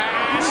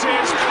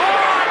is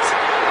caught.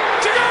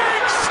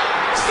 Diggs,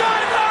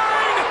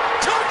 sideline,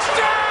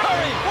 touchdown.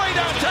 Hurry, way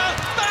downtown.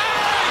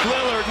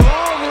 Lillard,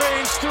 long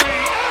range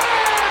three.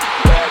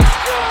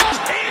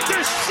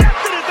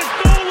 Intercepted at the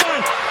goal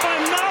line by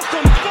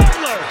Malcolm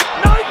Butler.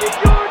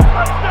 90-yard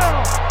touchdown.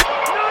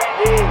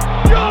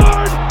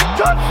 90-yard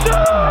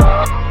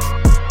touchdown.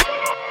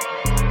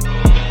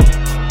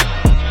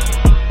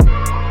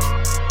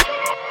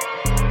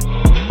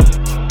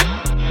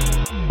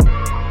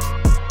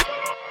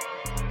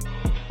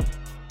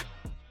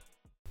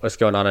 What's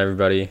going on,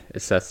 everybody?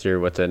 It's Seth here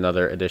with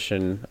another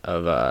edition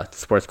of the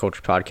Sports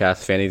Culture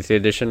Podcast, Fantasy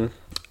Edition.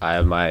 I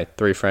have my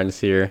three friends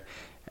here,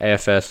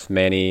 AFS,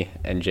 Manny,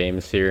 and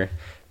James here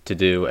to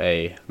do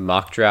a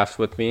mock draft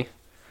with me.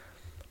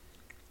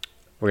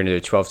 We're going to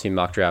do a 12-team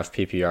mock draft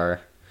PPR.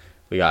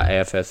 We got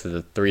AFS as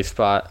a 3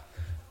 spot.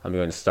 I'm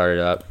going to start it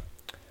up.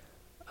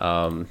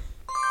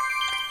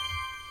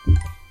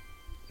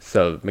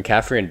 So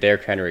McCaffrey and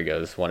Derrick Henry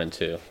goes 1 and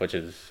 2, which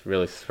is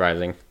really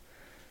surprising.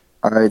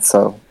 All right,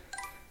 so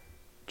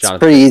Jonathan, it's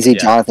pretty easy, yeah.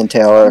 Jonathan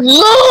Taylor.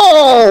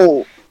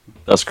 No!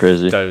 That's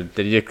crazy. So,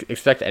 did you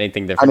expect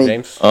anything different,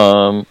 James? You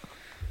know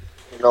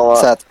what?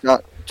 Seth,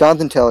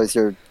 Jonathan Taylor's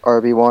your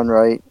RB1,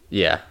 right?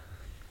 Yeah.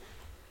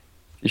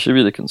 He should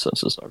be the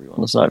consensus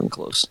RB1. It's not even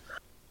close.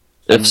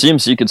 If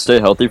CMC could stay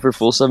healthy for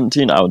full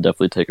 17, I would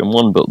definitely take him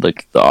 1, but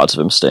like the odds of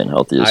him staying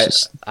healthy is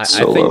just I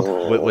so think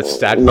low. with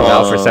stat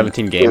out for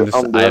 17 games,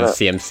 I'm I have gonna-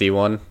 CMC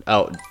 1.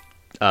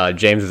 Oh,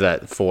 James is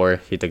at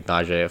 4. He took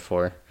Najee at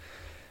 4.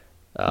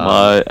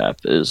 My app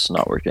is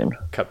not working.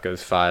 Cup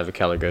goes 5.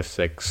 Keller goes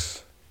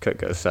 6. Cook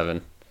goes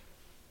 7.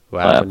 What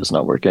My app happened? is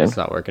not working. It's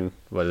not working.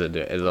 What does it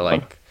do? Is it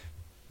like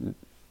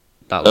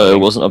not It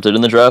loading? wasn't updated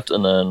in the draft,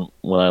 and then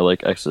when I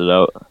like exited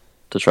out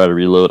to try to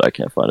reload, I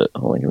can't find it.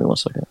 Hold on, give me 1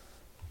 second.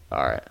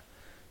 All right.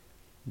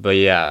 But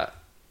yeah,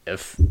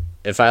 if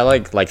I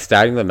like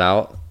statting them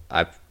out,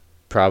 I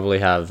probably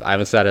have. I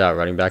haven't statted out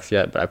running backs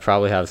yet, but I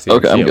probably have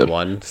Okay, I'm CMC at good.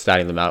 1,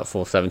 statting them out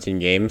full 17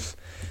 games.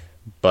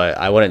 But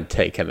I wouldn't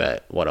take him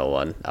at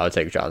 101. I would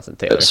take Jonathan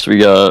Taylor. Yes, we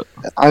got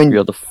I mean,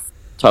 the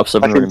top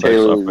 7 I running think backs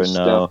Taylor off right is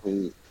now.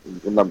 definitely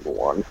the number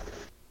one. Do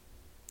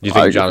you I think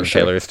agree Jonathan for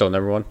sure. Taylor is still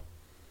number 1?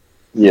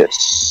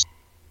 Yes.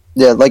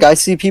 yeah, like I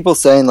see people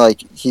saying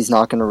like he's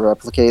not going to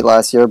replicate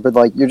last year, but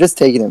like you're just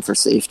taking him for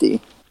safety.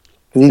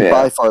 'Cause he's Yeah.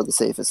 by far the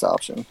safest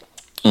option.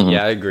 Mhm.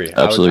 Yeah, I agree.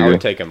 Absolutely I would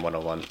agree. take him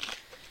 101.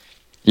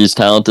 He's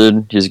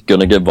talented. He's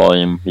gonna get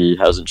volume. He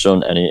hasn't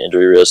shown any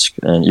injury risk,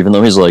 and even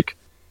though he's like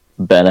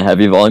been a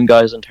heavy volume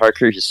guy his entire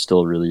career, he's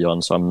still really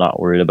young. So I'm not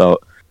worried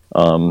about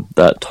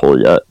that toll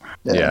yet.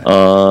 Yeah.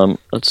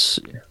 Let's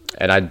see.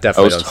 And I I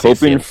definitely was don't see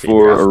hoping CMC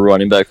for draft. a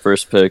running back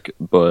first pick,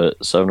 but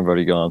 7 have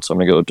already gone, so I'm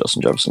gonna go with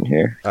Justin Jefferson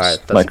here. All right,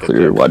 that's my a good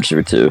clear pick. wide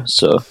receiver 2.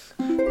 So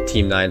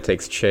Team 9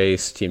 takes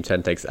Chase. Team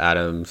 10 takes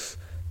Adams.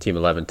 Team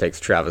 11 takes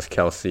Travis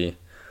Kelce.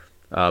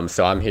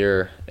 So I'm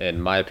here, in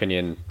my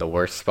opinion, the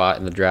worst spot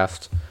in the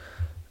draft.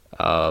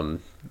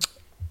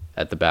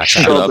 At the back.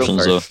 Good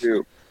options,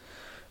 though.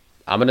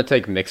 I'm going to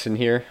take Mixon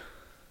here.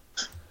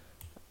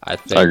 I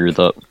think I agree with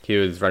that. he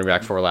was running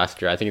back 4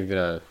 last year. I think he's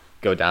going to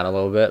go down a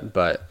little bit,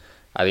 but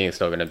I think he's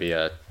still going to be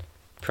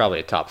probably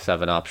a top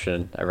 7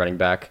 option at running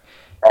back.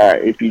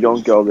 Alright, if you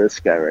don't go this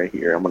guy right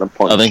here, I'm gonna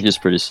punch. I think he's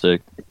pretty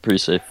sick, pretty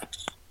safe.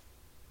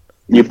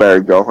 You better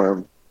go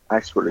him. I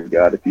swear to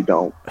God, if you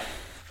don't.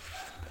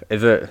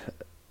 Is it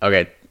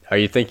okay? Are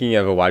you thinking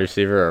of a wide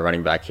receiver or a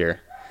running back here?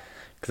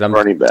 Because I'm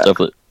Running back.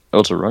 Definitely. Oh,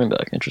 it's a running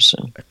back.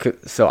 Interesting.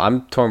 So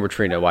I'm torn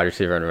between a wide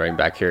receiver and a running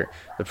back here.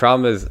 The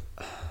problem is,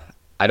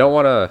 I don't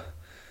want to.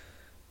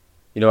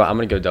 You know what? I'm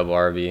gonna go double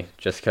RB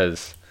just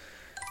because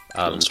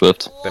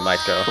Swift. they might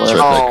go. Sure.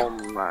 Oh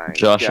my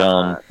Josh God.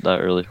 Allen that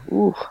early.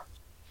 Ooh.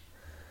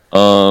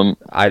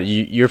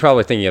 You're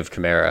probably thinking of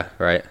Kamara,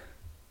 right?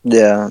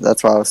 Yeah,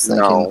 that's what I was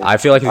thinking. No. I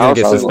feel like he's gonna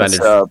get I was suspended.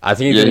 thinking Chubb. I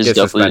think he's Yeah, gonna he's get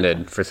definitely-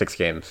 suspended for 6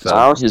 games. So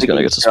I was He's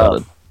gonna thinking get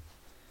suspended.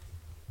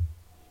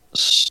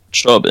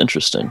 Chubb,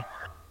 interesting.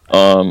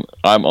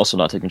 I'm also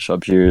not taking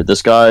Chubb here.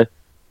 This guy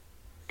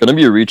gonna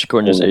be a reach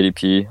according to his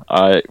ADP.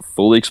 I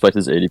fully expect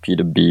his ADP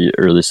to be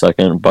early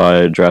second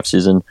by draft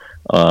season.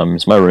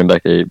 He's my running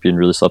back 8, being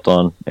really slept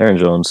on. Aaron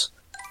Jones.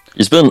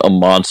 He's been a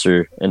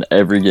monster in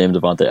every game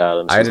Devontae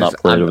Adams has not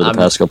played over the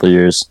past couple of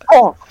years.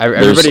 Oh,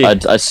 everybody,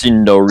 I see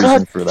no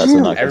reason for that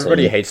to not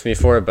everybody continue. hates me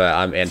for it, but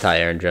I'm anti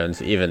Aaron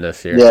Jones even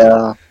this year.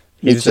 Yeah,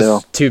 me he's too.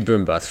 just too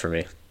boom bust for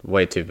me.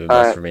 Way too boom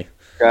bust for me.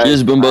 guys, He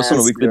is boom bust on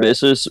a that's weekly good.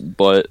 basis,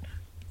 but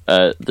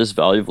at this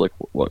value of like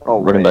what Oh,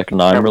 running wait. back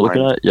 9 Never we're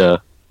looking mind. at, yeah,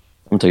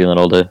 I'm taking that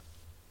all day.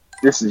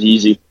 This is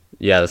easy.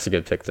 Yeah, that's a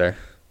good pick there.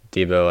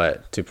 Debo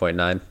at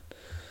 2.9.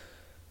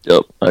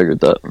 Yep, I agree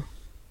with that.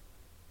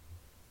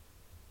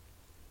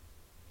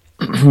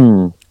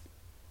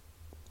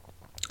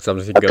 So I'm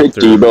just I gonna go picked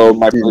through. Debo.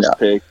 My first Yeah.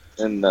 pick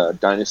in the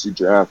dynasty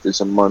draft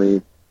is a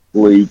money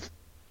league.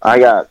 I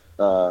got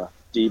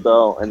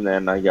Debo, and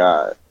then I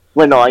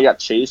got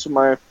Chase with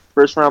my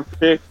first round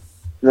pick.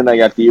 And then I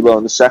got Debo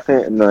in the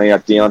second, and then I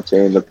got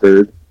Deontay in the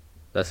third.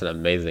 That's an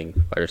amazing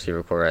wide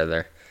receiver core right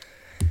there.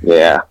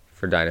 Yeah.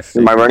 for Dynasty.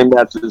 My running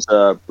backs is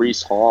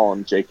Breece Hall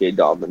and J.K.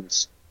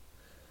 Dobbins.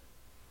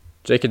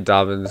 J.K.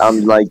 Dobbins.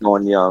 I'm like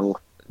going young.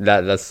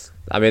 That's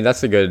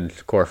a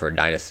good core for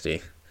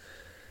Dynasty.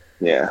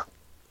 Yeah.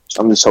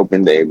 I'm just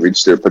hoping they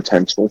reach their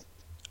potential.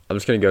 I'm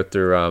just going to go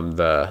through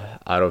the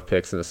auto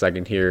picks in a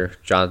second here.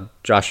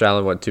 Josh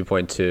Allen went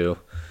 2.2.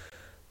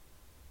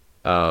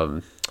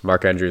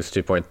 Mark Andrews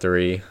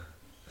 2.3.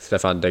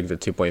 Stephon Diggs at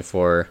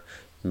 2.4.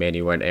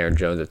 Manny went Aaron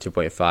Jones at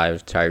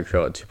 2.5. Tyreek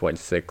Hill at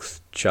 2.6.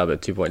 Chubb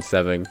at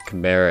 2.7.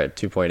 Kamara at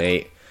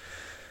 2.8.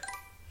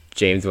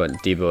 James went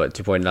Debo at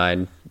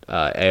 2.9.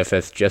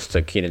 AFS just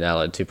took Keenan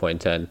Allen at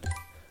 2.10.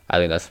 I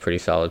think that's a pretty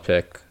solid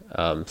pick.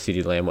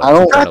 CeeDee Lamb went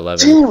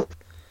 2.11.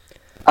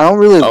 I don't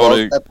really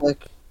love that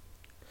pick.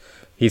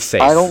 He's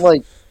safe. I don't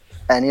like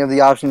any of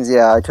the options.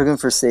 Yeah, I took him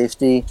for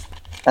safety,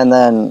 and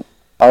then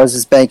I was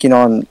just banking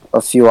on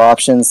a few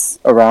options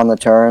around the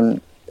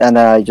turn, and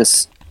then I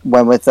just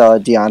went with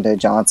Deontay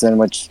Johnson,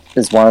 which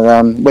is one of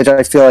them, which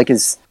I feel like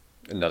is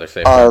another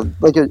safe.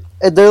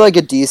 They're like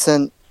a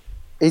decent.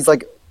 He's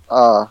like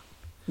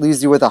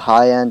leaves you with a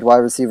high end wide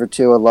receiver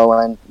 2, a low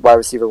end wide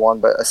receiver 1,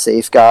 but a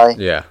safe guy.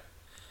 Yeah,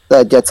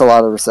 that gets a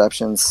lot of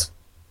receptions.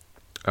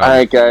 All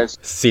right, guys.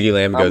 CeeDee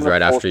Lamb goes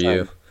right after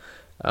you.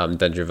 Then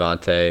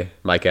Javonte.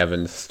 Mike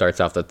Evans starts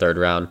off the third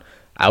round.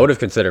 I would have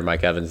considered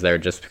Mike Evans there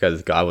just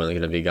because Godwin is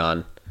going to be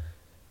gone.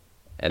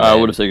 And I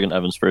would have taken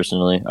Evans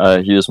personally.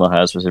 He was my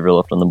highest receiver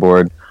left on the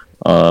board.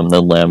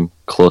 Then Lamb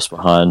close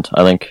behind.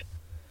 I think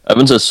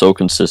Evans is so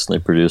consistently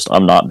produced.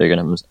 I'm not big on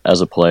him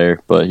as a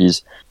player, but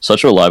he's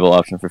such a reliable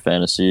option for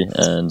fantasy.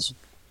 And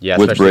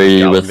with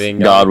Brady, with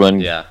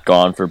Godwin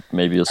gone for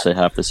maybe let's say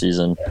half the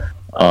season,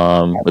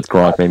 with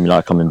Gronk maybe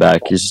not coming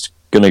back, he's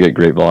going to get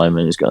great volume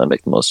and he's going to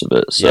make the most of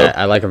it. So yeah,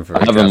 I like him for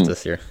redraft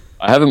this year.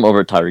 I have him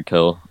over Tyreek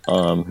Hill,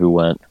 who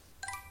went.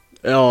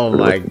 Oh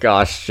my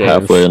gosh, James!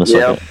 Halfway in a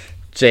second. Yep.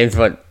 James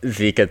went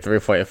Zeke at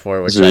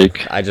 3.4, which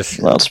Zeke, I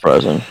just not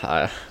surprising.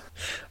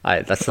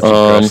 That's such a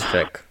gross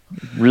pick.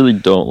 Really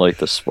don't like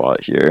the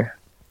spot here.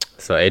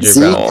 So AJ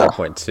Brown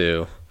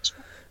 3.2.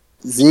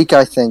 Zeke,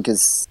 I think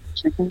is.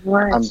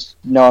 I'm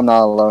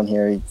not alone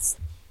here. He's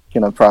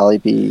gonna probably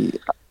be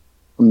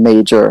a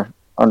major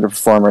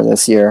underperformer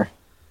this year.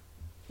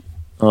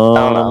 I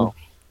don't know.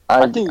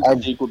 I think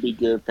Zeke would be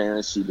good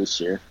fantasy this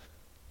year.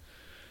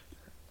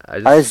 He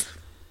was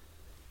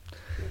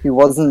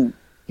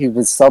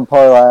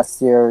subpar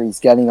last year. He's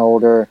getting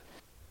older.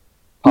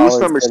 He was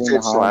number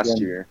 6 last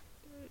year.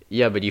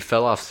 Yeah, but he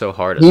fell off so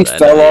hard at the end of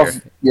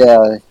the year.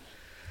 Yeah.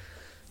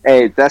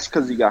 Hey, that's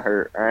because he got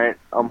hurt, alright?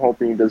 I'm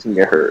hoping he doesn't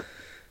get hurt.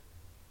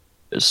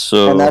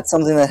 And that's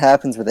something that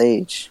happens with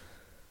age.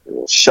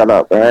 Shut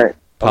up, alright?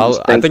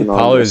 I think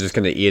Pollard is just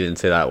going to eat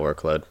into that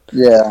workload.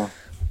 Yeah.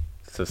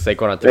 So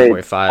Saquon at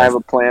 3.5, I have a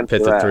plan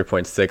Pitts for at that.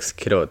 3.6,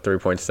 Kittle at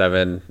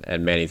 3.7,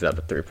 and Manny's up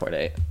at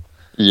 3.8.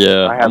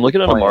 Yeah, I'm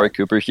looking at Amari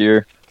Cooper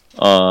here.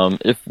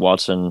 If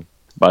Watson,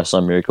 by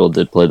some miracle,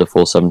 did play the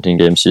full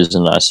 17-game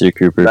season, I see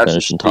Cooper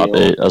finishing top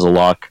 8 as a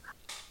lock.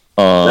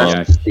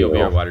 He'll be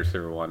a wide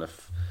receiver 1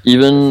 if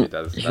that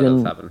does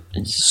happen.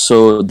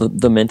 So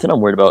the main thing I'm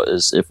worried about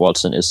is if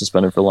Watson is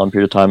suspended for a long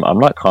period of time, I'm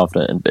not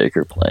confident in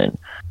Baker playing.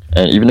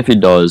 And even if he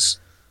does,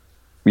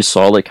 we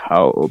saw like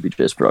how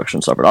OBJ's production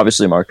suffered.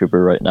 Obviously, Amari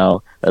Cooper right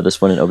now, at this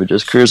point in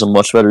OBJ's career, is a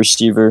much better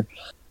receiver.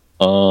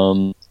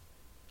 But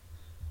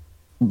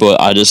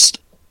I just,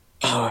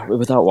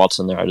 without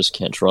Watson there, I just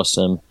can't trust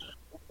him.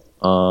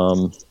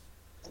 I'm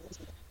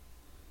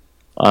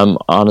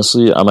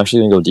actually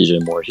going to go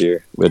DJ Moore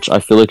here, which I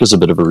feel like is a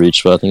bit of a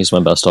reach, but I think he's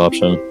my best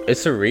option.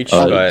 It's a reach,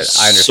 but I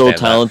understand so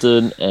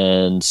talented,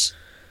 and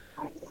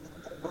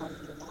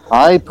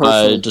I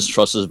just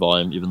trust his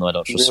volume, even though I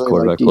don't trust his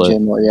quarterback play.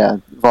 DJ Moore, yeah.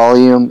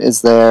 Volume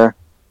is there.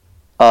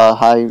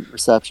 High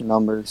reception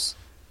numbers.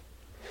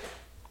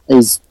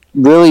 He's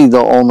really the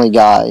only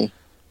guy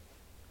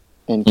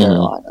in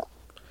Carolina.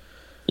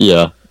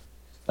 Yeah.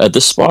 At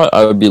this spot,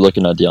 I would be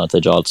looking at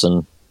Deontay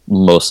Johnson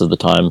most of the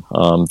time.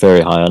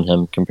 Very high on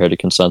him compared to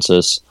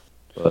consensus.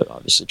 But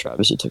obviously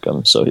Travis, he took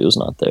him, so he was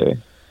not there.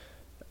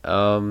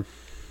 Man,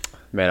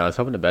 I was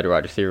hoping a better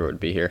wide receiver would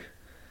be here.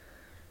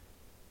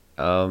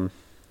 Well,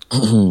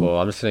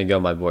 I'm just going to go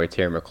my boy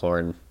Terry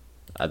McLaurin.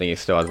 I think he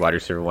still has wide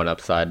receiver 1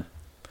 upside.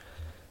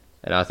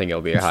 And I think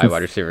he'll be a high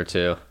wide receiver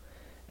 2.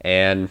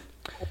 And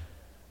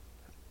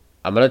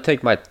I'm going to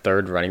take my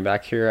third running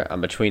back here. I'm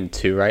between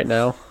 2 right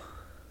now.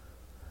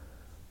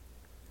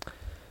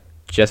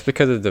 Just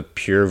because of the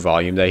pure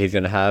volume that he's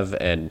going to have.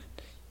 And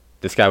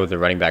this guy was a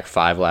running back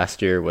 5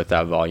 last year with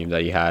that volume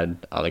that he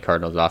had on the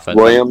Cardinals offense.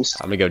 Williams.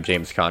 I'm going to go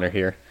James Conner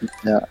here.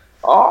 Yeah.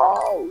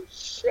 Oh,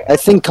 shit. I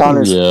think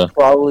Conner's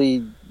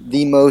probably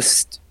the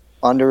most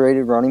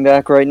underrated running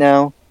back right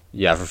now.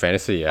 Yeah, for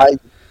fantasy, yeah.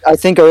 I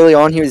think early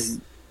on he was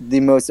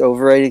the most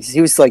overrated because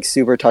he was like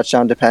super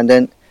touchdown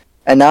dependent.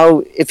 And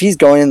now if he's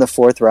going in the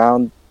 4th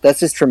round, that's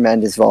just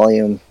tremendous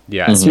volume.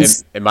 Yeah,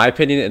 in my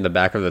opinion, in the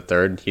back of the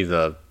 3rd, he's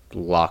a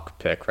lock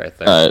pick right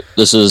there.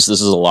 This is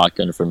a lock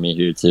in for me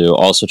here too.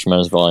 Also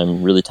tremendous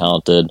volume, really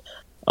talented.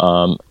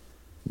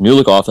 new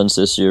look offense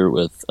this year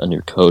with a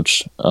new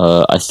coach.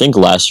 I think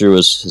last year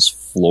was his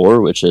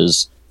floor, which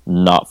is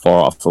not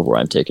far off of where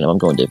I'm taking him. I'm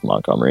going David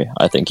Montgomery.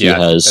 I think he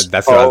has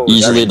that's what I was,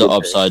 easily the good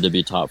upside to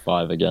be top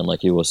 5 again,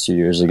 like he was 2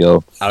 years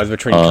ago. I was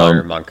between Connor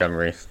and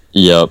Montgomery.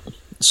 Yep.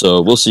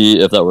 So we'll see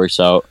if that works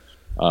out.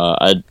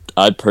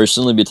 I'd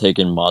personally be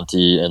taking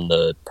Monty in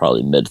the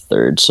probably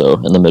mid-3rd, so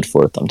in the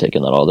mid-4th, I'm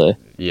taking that all day.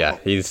 Yeah,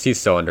 he's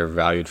so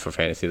undervalued for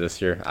fantasy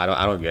this year.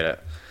 I don't get it.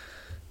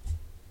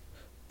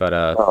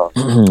 But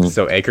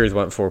so Akers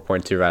went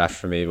 4.2 right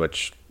after me,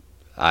 which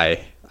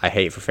I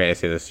hate for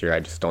fantasy this year. I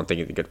just don't think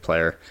he's a good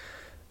player,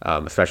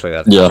 especially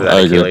after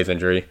that Achilles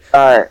injury.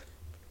 All right,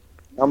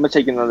 I'm gonna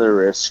take another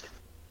risk.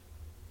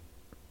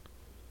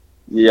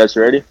 You guys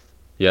ready?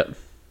 Yep.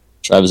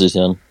 Travis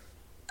Etienne.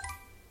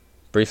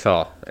 Brees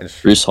Hall.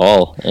 Brees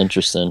Hall,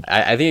 interesting.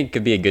 I think it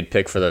could be a good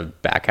pick for the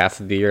back half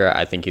of the year.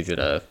 I think he's going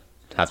to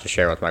have to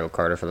share with Michael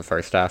Carter for the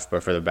first half,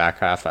 but for the back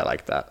half, I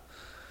like that.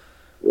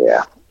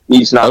 Yeah.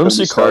 He's not I don't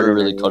see Carter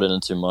really cut in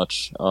too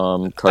much.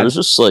 Carter's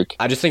just like...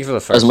 I just think for the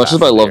first as much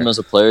as I love him as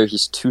a player,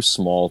 he's too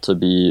small to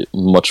be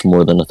much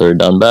more than a third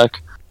down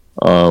back.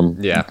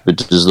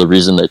 Which is the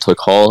reason they took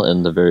Hall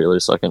in the very early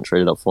second,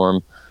 traded up for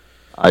him.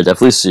 I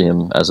definitely see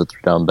him as a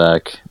 3-down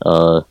back.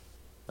 I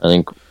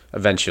think...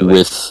 eventually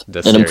with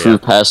an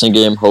improved passing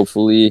game,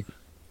 hopefully,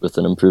 with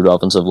an improved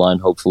offensive line,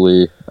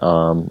 hopefully.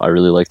 I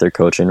really like their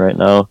coaching right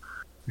now.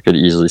 I could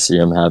easily see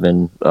him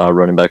having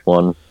running back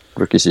 1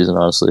 rookie season,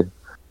 honestly.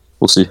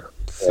 We'll see.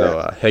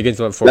 So Higgins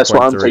went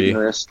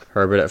 4.3,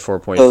 Herbert at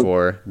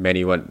 4.4,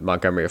 Manny went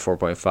Montgomery at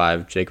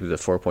 4.5, Jacobs at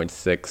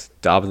 4.6,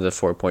 Dobbins at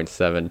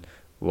 4.7,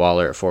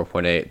 Waller at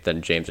 4.8,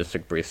 then James just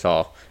took Brees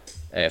Hall.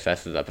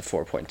 AFS is up at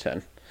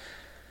 4.10.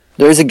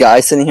 There's a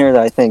guy sitting here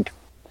that I think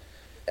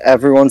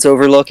everyone's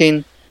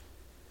overlooking,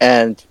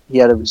 and he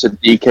had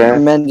a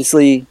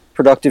tremendously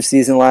productive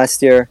season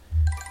last year,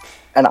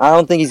 and I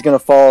don't think he's going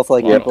to fall if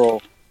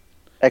people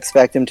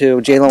expect him to.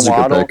 Jalen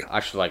Waddle. I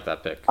should like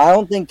that pick. I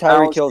don't think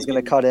Tyreek Hill is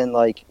going to cut in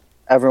like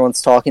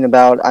everyone's talking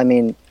about. I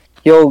mean,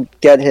 he'll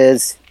get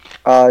his.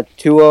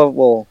 Tua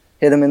will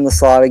hit him in the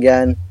slot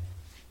again.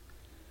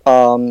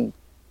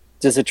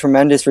 Just a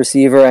tremendous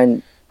receiver,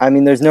 and I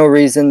mean, there's no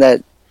reason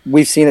that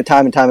we've seen it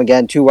time and time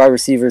again. 2 wide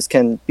receivers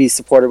can be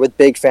supported with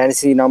big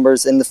fantasy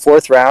numbers in the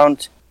 4th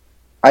round.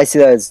 I see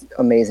that as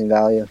amazing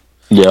value.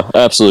 Yeah, I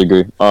absolutely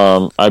agree.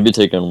 I'd be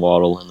taking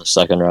Waddle in the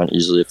 2nd round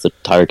easily if the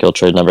Tyreek Hill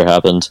trade never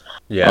happened.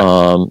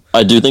 Yeah.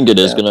 I do think it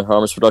is going to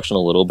harm his production a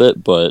little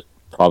bit, but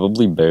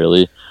probably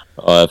barely.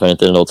 If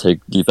anything, it'll take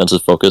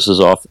defensive focus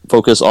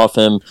off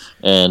him,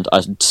 and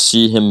I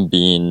see him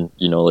being,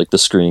 like the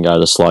screen guy,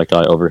 the slot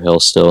guy over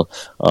Hill still.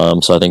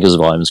 So I think his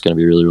volume is going to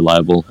be really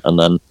reliable. And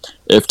then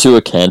if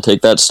Tua can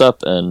take that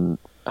step and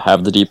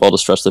have the deep ball to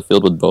stretch the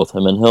field with both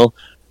him and Hill,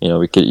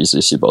 we could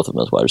easily see both of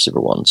them as wide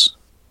receiver 1s.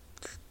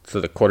 So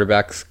the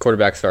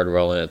quarterbacks started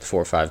rolling at the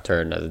 4-5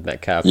 turn as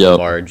Metcalf,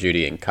 Lamar,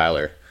 Judy, and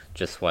Kyler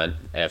just went.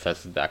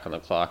 AFS is back on the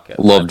clock.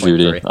 Love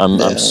Judy. I'm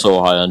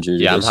so high on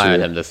Judy. Yeah, I'm high on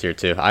him this year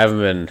too. I have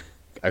him in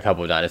a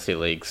couple of dynasty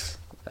leagues,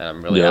 and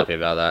I'm really happy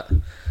about that.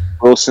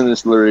 Wilson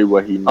is literally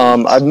what he needs.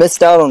 I've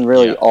missed out on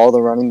all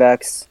the running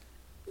backs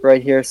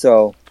right here,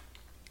 so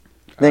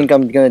I think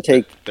I'm going to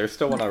take there's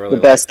still one I really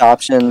the best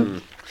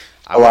option.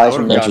 I would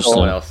have gone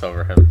someone else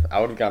over him. I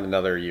would have gone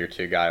another year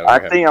 2 guy over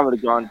him. I think I would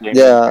have gone Damian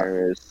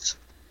Harris.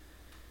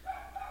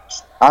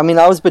 I mean,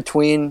 I was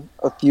between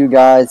a few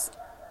guys.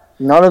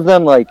 None of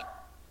them,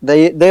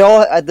 they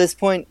all, at this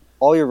point,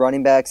 all your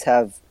running backs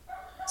have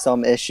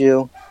some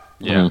issue.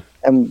 Yeah.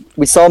 And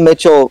we saw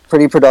Mitchell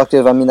pretty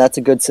productive. I mean, that's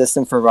a good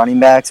system for running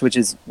backs, which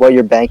is what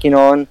you're banking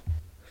on.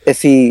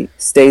 If he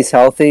stays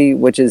healthy,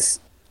 which is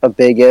a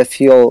big if,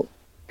 he'll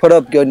put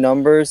up good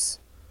numbers,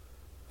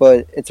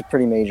 but it's a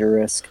pretty major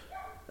risk.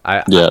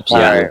 I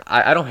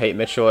don't hate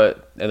Mitchell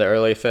in the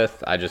early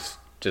 5th. I just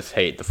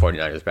hate the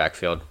 49ers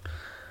backfield.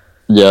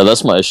 Yeah,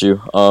 that's my issue.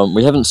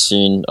 We haven't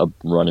seen a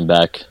running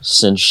back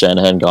since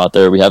Shanahan got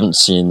there. We haven't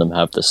seen them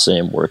have the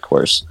same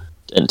workhorse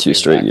in 2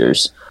 straight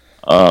years.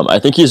 I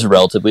think he's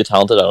relatively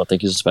talented. I don't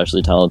think he's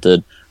especially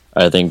talented.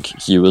 I think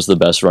he was the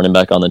best running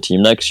back on the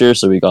team next year,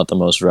 so he got the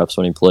most reps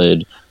when he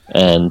played,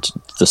 and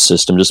the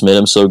system just made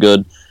him so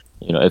good.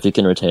 If he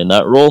can retain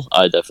that role,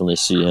 I definitely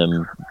see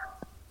him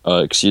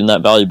exceeding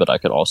that value, but I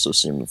could also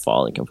see him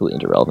falling completely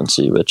into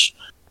relevancy, which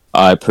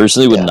I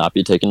personally would not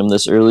be taking him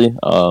this early.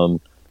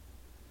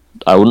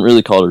 I wouldn't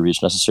really call it a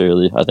reach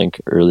necessarily. I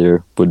think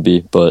earlier would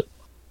be, but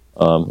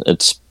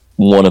it's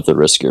one of the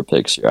riskier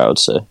picks here, I would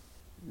say.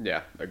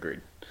 Yeah,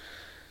 agreed.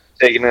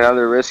 Taking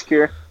another risk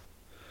here.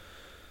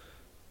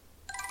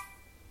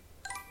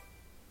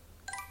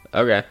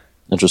 Okay.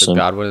 Interesting. So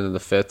Godwin in the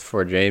 5th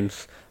for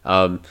James.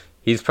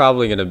 He's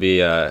probably going to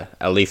be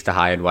at least a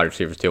high-end wide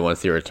receiver too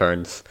once he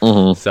returns.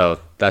 Mm-hmm. So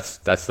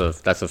that's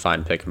a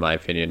fine pick in my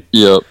opinion.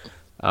 Yep.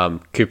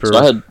 Cooper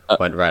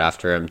went right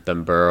after him,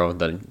 then Burrow,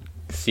 then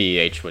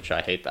CEH, which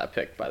I hate that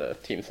pick by the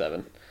Team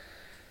 7.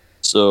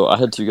 So I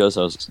had 2 guys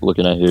I was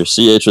looking at here.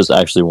 CEH was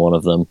actually one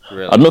of them.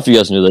 Really? I don't know if you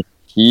guys knew that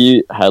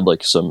he had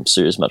like some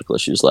serious medical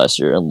issues last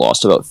year and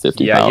lost about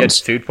 50 Yeah, he had pounds.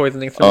 food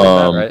poisoning, something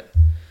like that, right?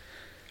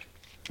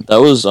 That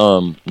was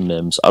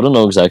Mims. I don't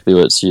know exactly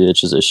what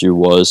CH's issue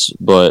was,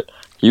 but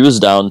he was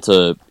down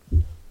to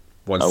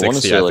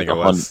 160, I think it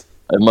was.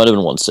 It might have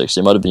been 160.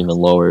 It might have been even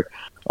lower.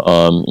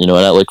 And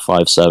at like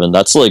 5'7",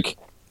 that's like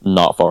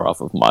not far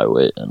off of my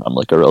weight, and I'm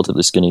like a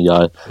relatively skinny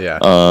guy.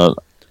 Yeah.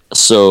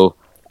 So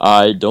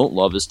I don't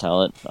love his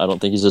talent. I don't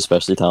think he's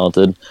especially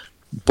talented,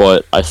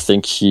 but I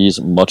think he's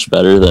much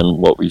better than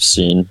what we've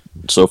seen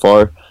so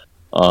far.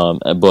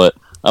 But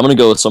I'm gonna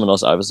go with someone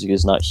else. Obviously,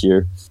 he's not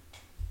here.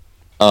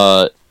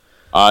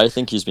 I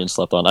think he's being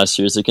slept on. I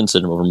seriously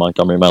consider him over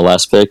Montgomery, my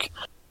last pick.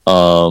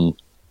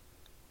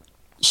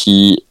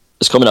 He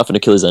is coming off an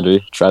Achilles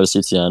injury, Travis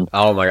Etienne.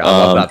 Oh my god,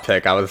 I love that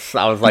pick. I was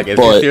like, is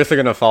he seriously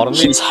gonna fall to me?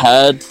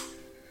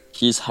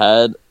 He's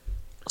had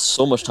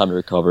so much time to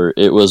recover.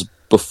 It was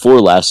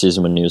before last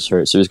season when he was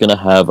hurt, so he's gonna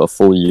have a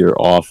full year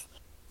off.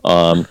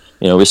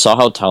 We saw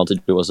how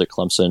talented he was at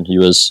Clemson. He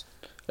was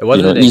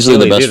easily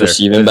the best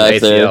receiving back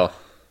there.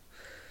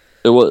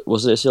 It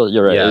was it ACL?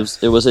 You're right. Yeah.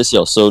 It was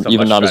ACL, so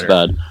even not better. As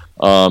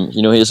bad.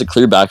 He has a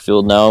clear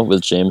backfield now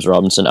with James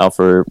Robinson out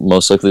for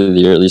most likely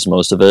the year, at least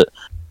most of it.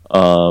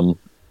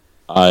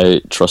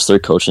 I trust their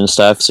coaching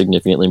staff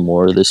significantly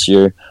more this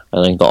year.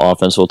 I think the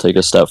offense will take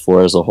a step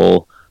forward as a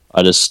whole.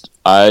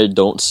 I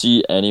don't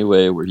see any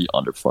way where he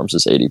underperforms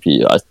his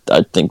ADP.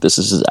 I think this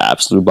is his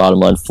absolute bottom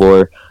line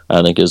floor.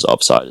 I think his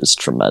upside is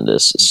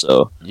tremendous.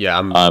 So yeah,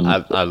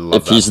 I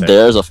love if he's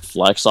there as a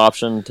flex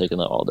option, taking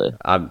that all day.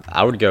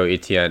 I would go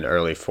ETN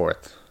early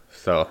 4th.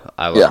 So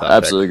I love that. Yeah,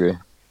 absolutely agree.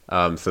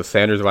 So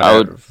Sanders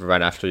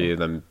right after you,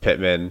 then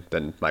Pittman,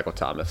 then Michael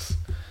Thomas.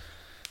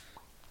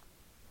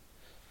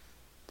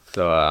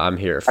 So I'm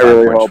here. I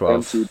really hope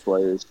MC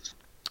plays.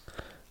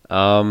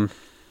 Man,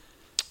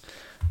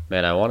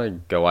 I want to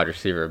go wide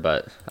receiver,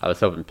 but I was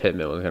hoping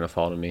Pittman was going to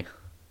fall to me.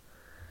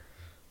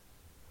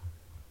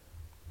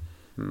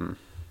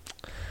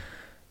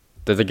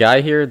 There's a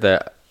guy here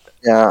that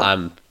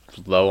I'm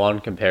low on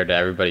compared to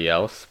everybody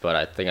else, but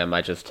I think I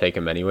might just take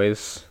him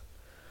anyways.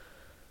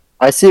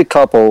 I see a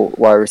couple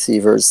wide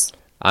receivers.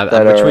 I'm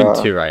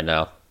between two right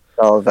now.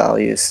 Solid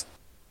values.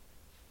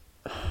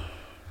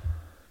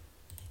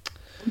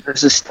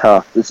 This is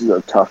tough. This is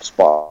a tough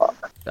spot.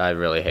 I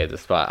really hate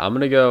this spot. I'm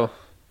gonna go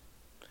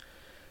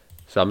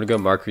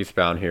Marquise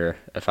Brown here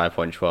at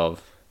 5.12,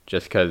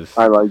 just because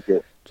I like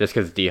it. Just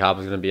because D-Hop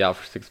is gonna be out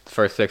for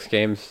first 6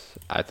 games.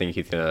 I think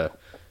he's gonna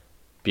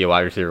be a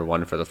wide receiver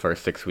 1 for the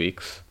first 6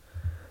 weeks,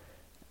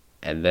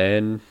 and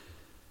then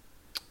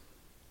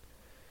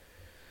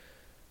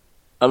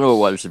I don't know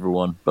wide receiver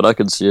 1, but I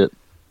could see it,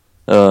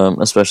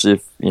 especially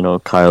if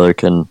Kyler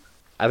can.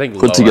 I think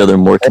put together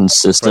more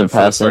consistent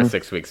passing. For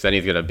 6 weeks, then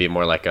he's going to be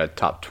more like a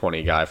top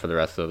 20 guy for the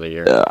rest of the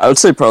year. Yeah, I would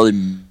say probably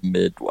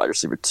mid wide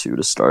receiver 2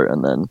 to start,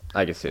 and then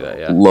I can see that.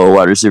 Yeah, low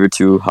wide receiver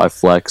 2, high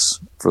flex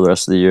for the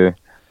rest of the year.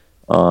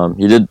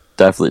 He did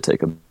definitely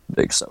take a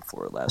big step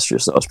forward last year,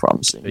 so that was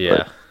promising.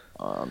 Yeah,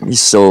 but,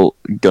 he's still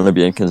going to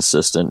be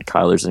inconsistent.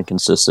 Kyler's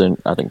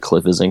inconsistent. I think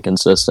Cliff is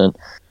inconsistent.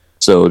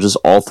 So just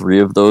all 3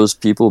 of those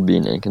people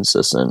being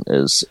inconsistent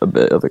is a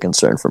bit of a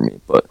concern for me.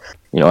 But,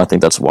 I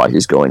think that's why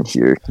he's going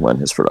here when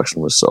his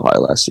production was so high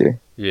last year.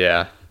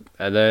 Yeah.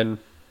 And then,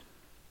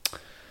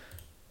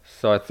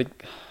 so I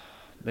think,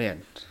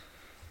 man,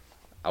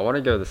 I want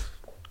to go this.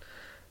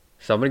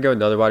 So I'm going to go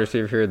another wide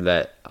receiver here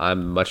that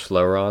I'm much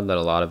lower on than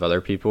a lot of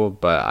other people,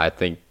 but I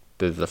think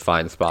this is a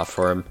fine spot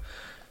for him.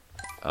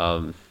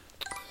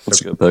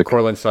 That's a good pick.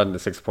 Cortland Sutton to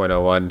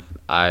 6.01.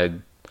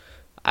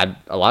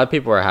 A lot of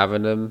people are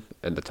having him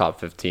in the top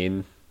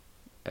 15,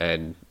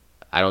 and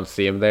I don't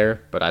see him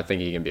there, but I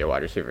think he can be a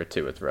wide receiver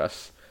too with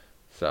Russ.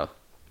 So,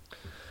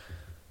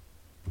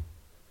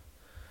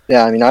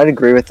 yeah, I'd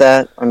agree with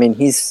that.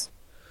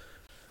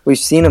 We've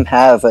seen him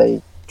have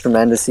a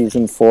tremendous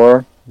season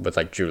 4 with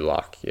like Drew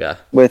Lock, yeah.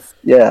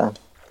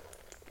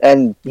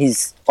 And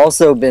he's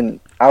also been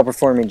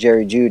outperforming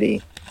Jerry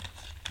Jeudy,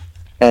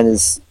 and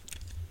is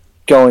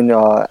going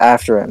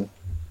after him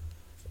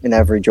in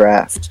every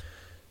draft.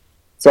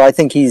 So I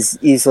think he's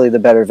easily the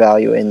better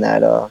value in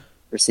that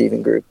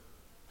receiving group.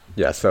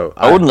 Yeah, so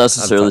I wouldn't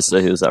necessarily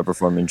say he was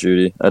outperforming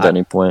Jeudy at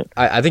any point.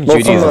 I think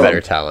Judy is a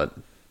better talent.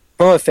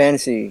 From a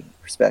fantasy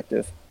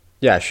perspective.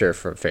 Yeah, sure,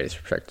 from a fantasy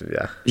perspective,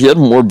 yeah. He had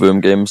more boom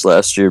games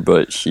last year,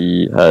 but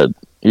he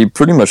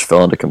pretty much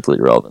fell into complete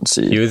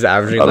irrelevancy. He was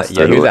averaging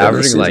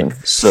like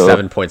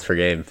 7 points per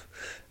game.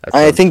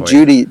 I think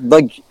Jeudy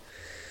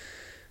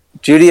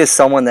is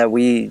someone that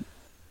we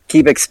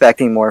keep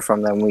expecting more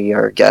from than we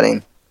are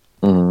getting.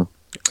 Mm-hmm.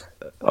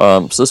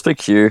 So this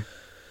pick here,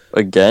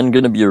 again,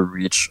 going to be a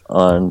reach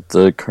on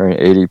the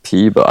current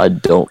ADP, but I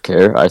don't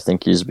care. I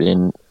think he's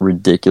being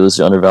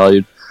ridiculously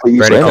undervalued.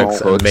 Brandon Cooks,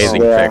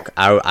 amazing pick.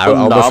 I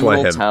almost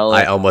want him.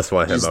 Talent. I almost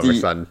want him over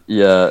Sutton.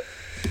 Yeah,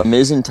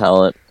 amazing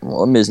talent.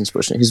 Well, amazing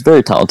pushing. He's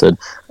very talented.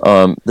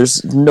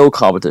 There's no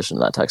competition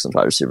in that Texans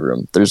wide receiver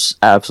room. There's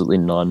absolutely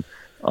none.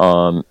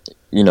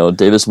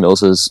 Davis Mills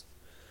has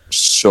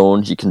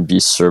shown he can be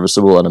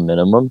serviceable at a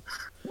minimum.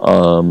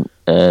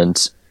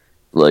 And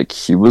like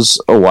he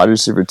was a wide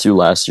receiver 2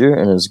 last year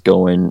and is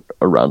going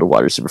around a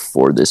wide receiver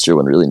 4 this year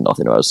when really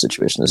nothing about his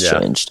situation has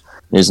changed.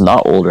 And he's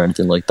not old or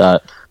anything like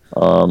that.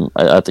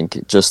 I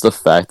think just the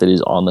fact that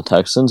he's on the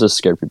Texans has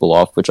scared people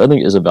off, which I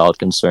think is a valid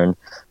concern,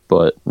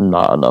 but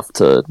not enough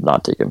to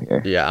not take him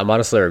here. Yeah, I'm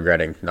honestly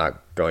regretting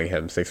not going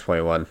him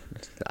 6.1.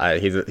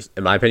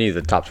 In my opinion, he's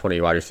a top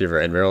 20 wide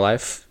receiver in real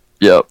life.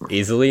 Yep.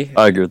 Easily.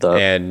 I agree with that.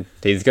 And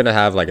he's going to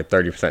have like a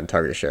 30%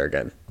 target share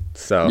again.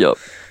 So. Yep.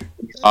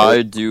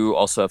 I do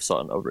also have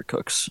Sutton over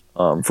Cooks,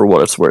 for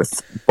what it's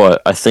worth.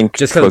 But I think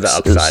just because of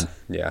the Cooks upside.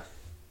 Yeah.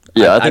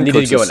 Yeah, I think need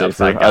Cooks to go is an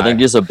upside safer. guy. I think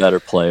he's a better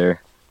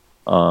player.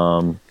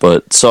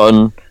 But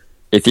Sutton,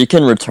 if he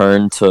can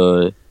return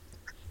to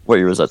what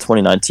year was that?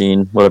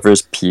 2019, whatever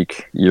his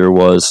peak year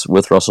was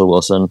with Russell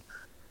Wilson,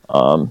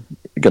 going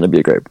to be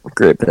a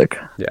great pick.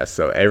 Yeah.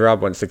 So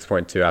A-Rob went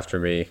 6.2 after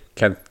me.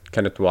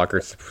 Kenneth Walker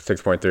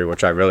 6.3,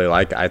 which I really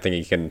like. I think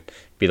he can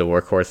be the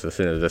workhorse as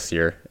soon as this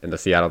year in the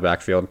Seattle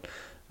backfield.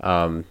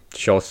 Schultz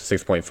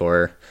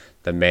 6.4.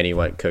 Then Manny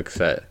went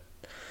Cooks at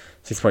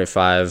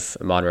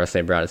 6.5, Amon-Ra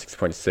St. Brown at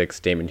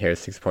 6.6, Damon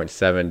Harris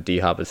 6.7,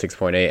 D-Hop at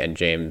 6.8, and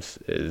James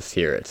is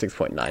here at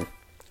 6.9.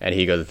 And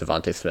he goes to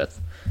Devontae Smith.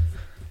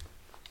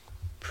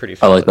 Pretty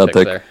solid I like that picks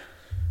pick. there.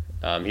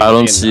 He's I don't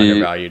being see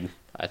undervalued,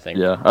 I think.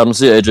 Yeah, I don't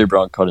see AJ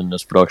Brown cutting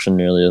his production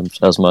nearly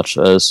as much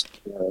as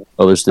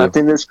others do. I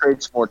think this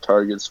creates more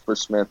targets for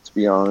Smith, to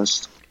be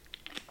honest.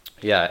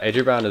 Yeah,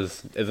 AJ Brown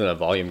isn't a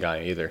volume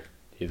guy either.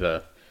 He's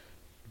a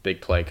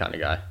big play kind of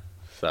guy.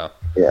 So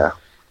Yeah.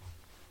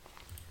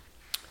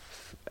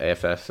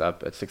 AFS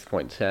up at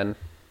 6.10.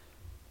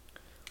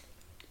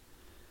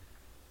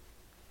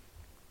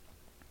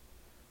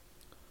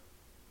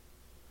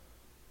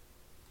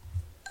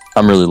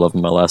 I'm really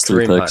loving my last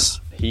 3 Kareem picks.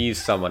 Hunt.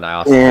 He's someone I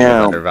also think is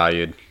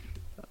undervalued.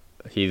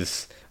 He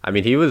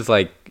was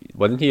like,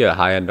 wasn't he a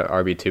high-end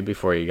RB2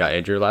 before he got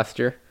injured last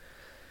year?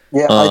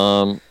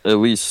 Yeah, At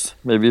least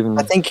maybe even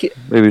I think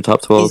maybe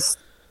top 12. he's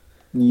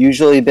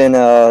usually been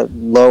a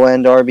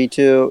low-end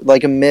RB2,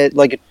 like a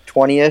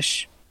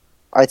 20-ish,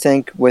 I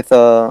think, with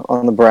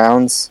on the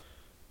Browns,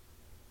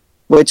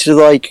 which is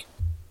like,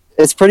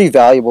 it's pretty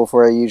valuable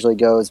for where he usually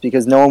goes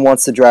because no one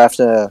wants to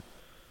draft a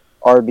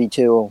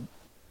RB2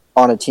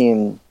 on a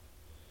team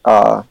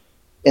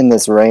in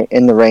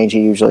the range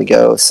he usually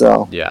goes.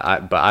 So Yeah,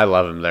 but I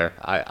love him there.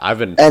 I've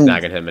been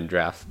snagging him in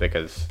drafts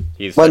because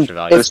he's when such a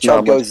value. if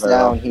Chubb not much goes better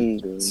down, option,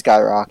 he too.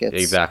 skyrockets.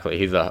 Exactly,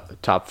 he's a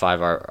top 5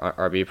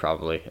 RB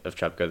probably if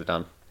Chubb goes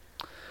down.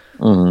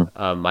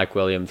 Mike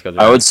Williams goes.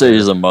 I would say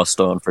he's a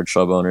must-own for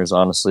Chubb owners,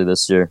 honestly,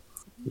 this year.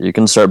 You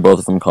can start both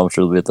of them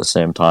comfortably at the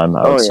same time,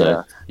 I would say.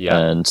 Yeah.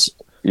 And,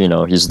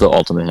 he's the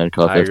ultimate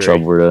handcuff I if agree.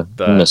 Chubb were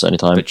to miss any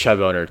time. The Chubb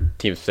owner,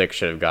 Team 6,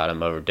 should have got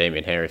him over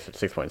Damian Harris at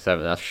 6.7,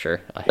 that's for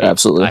sure.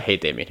 Absolutely. I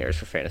hate Damian Harris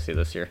for fantasy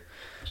this year.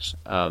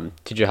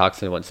 TJ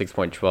Hawkinson went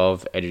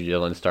 6.12. Andrew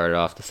Dillon started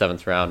off the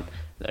 7th round.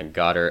 And then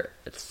Goddard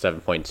at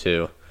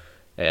 7.2.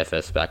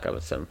 AFS back up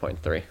at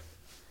 7.3.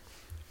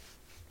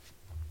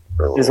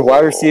 There's a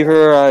wide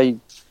receiver I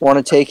want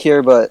to take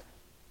here, but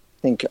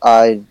I think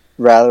I'd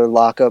rather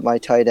lock up my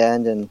tight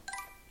end and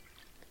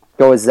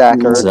go with Zach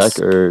Ertz. Zach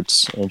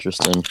Ertz,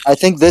 interesting. I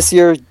think this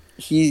year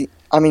when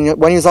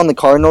he was on the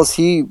Cardinals,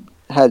 he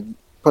had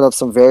put up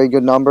some very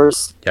good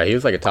numbers Yeah, he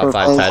was like a top For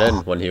 5 tight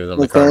end when he was on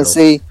the with Cardinals.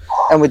 fantasy,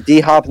 and with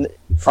D-Hop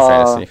For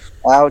fantasy.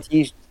 out,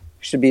 he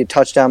should be a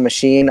touchdown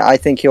machine. I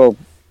think he'll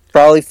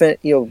probably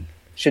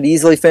should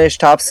easily finish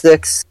top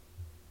 6.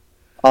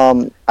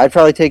 I'd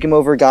probably take him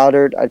over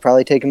Goddard. I'd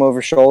probably take him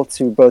over Schultz,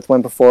 who both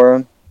went before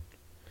him.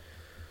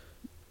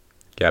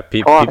 Yeah,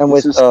 And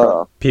with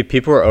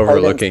people are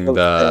overlooking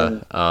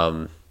Tight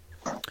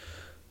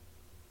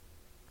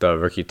the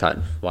rookie tight.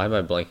 Why am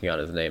I blanking on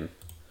his name?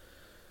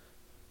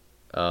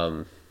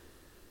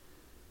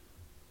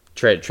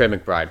 Trey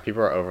McBride.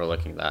 People are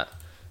overlooking that.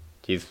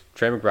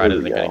 Trey McBride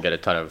isn't going to get a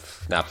ton of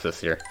snaps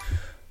this year.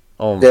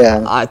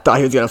 Yeah. I thought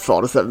he was going to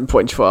fall to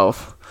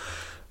 7.12.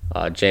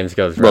 James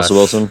goes Russell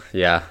Wilson.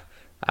 Yeah,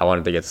 I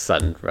wanted to get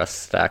Sutton Russ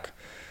stack.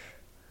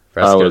 I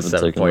Russ would goes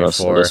have been taking Russ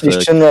 7.4. We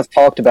shouldn't have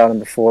talked about him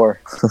before.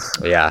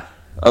 Yeah,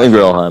 I think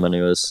we're all high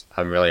anyways.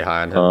 I'm really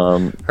high on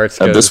him. Hurts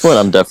At this goes point,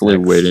 I'm definitely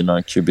next. waiting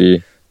on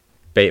QB.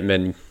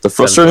 Bateman. The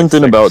frustrating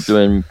thing 7.6. about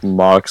doing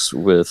mocks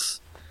with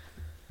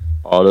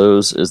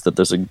autos is that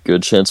there's a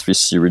good chance we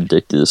see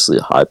ridiculously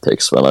high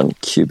picks when on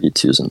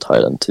QB2s and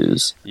tight end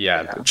 2s.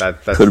 Yeah,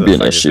 that's Could the be an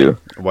funny issue.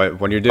 thing.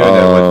 When you're doing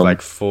it with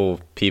like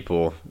full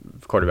people,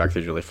 quarterbacks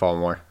usually fall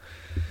more.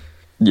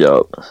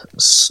 Yep.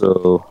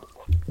 So,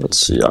 let's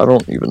see. I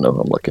don't even know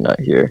who I'm looking at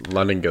here.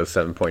 London goes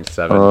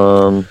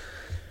 7.7.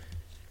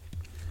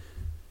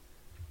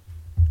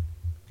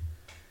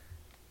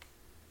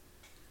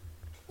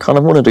 Kind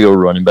of wanted to go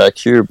running back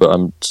here, but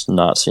I'm just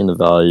not seeing the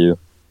value.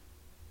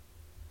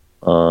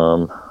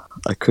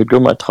 I could go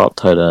my top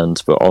tight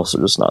ends, but also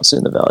just not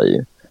seeing the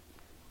value.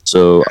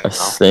 So I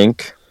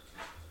think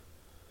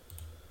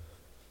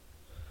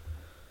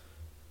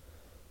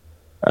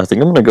I'm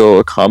gonna go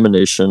a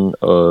combination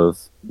of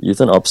youth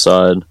and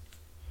upside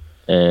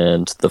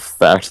and the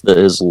fact that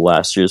his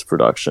last year's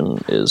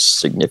production is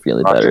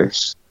significantly better.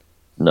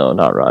 No,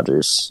 not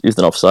Rodgers.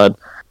 Ethan offside.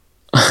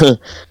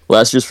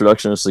 Last year's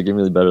production is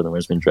significantly better than where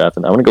he's been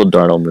drafted. I'm gonna go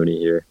Darnell Mooney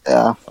here.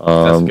 Yeah.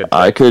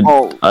 I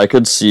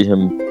could see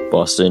him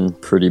busting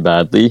pretty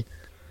badly.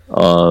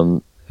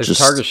 His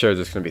target share is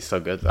just gonna be so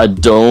good,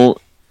 though.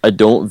 I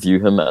don't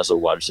view him as a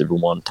wide receiver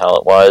one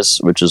talent wise,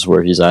 which is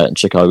where he's at in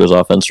Chicago's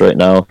offense right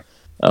now.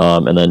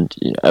 And then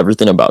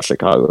everything about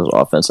Chicago's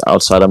offense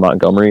outside of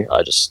Montgomery,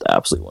 I just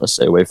absolutely want to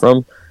stay away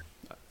from.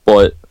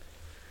 But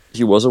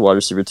he was a wide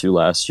receiver 2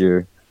 last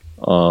year.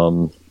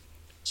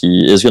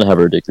 He is going to have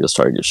a ridiculous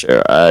target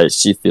share. I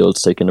see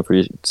Fields taking a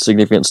pretty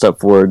significant step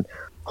forward,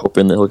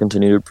 hoping that he'll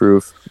continue to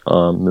improve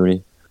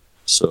Mooney.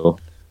 So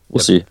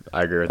we'll see.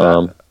 I agree with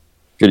that.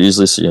 Could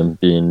easily see him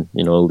being,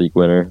 a league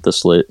winner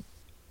this late.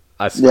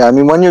 Yeah, I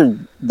mean, when you're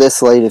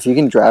this late, if you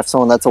can draft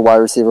someone that's a wide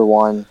receiver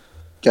 1,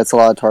 gets a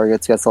lot of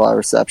targets, gets a lot of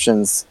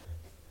receptions,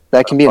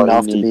 that can be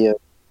enough to be a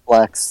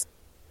flex.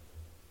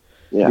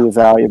 Yeah. Be a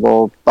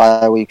valuable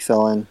bye-week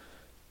fill-in.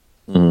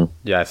 Mm-hmm.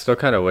 Yeah, I still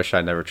kind of wish I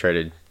never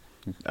traded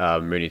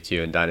Mooney to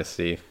you in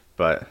Dynasty,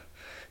 but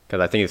because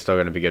I think it's still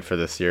going to be good for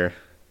this year.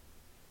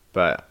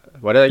 But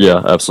what did I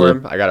get absolutely.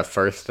 for him? I got a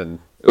first and...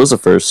 It was a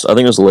first. I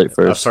think it was a late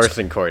first. A first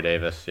and Corey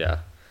Davis, yeah.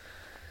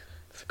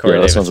 So Corey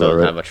Davis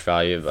doesn't have much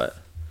value, but...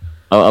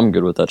 I'm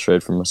good with that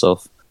trade for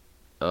myself.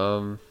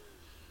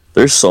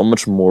 There's so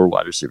much more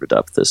wide receiver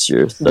depth this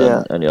year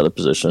than any other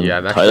position. Yeah,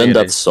 tight end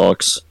depth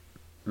sucks.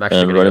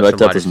 And running back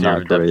depth is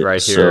not great.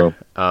 Right here.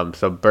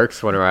 So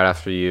Burks went right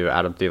after you.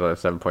 Adam Thielen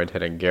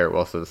 7.10 and Garrett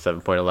Wilson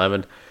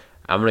 7.11.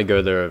 I'm going to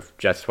go the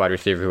Jets wide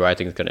receiver who I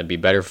think is going to be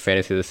better for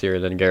fantasy this year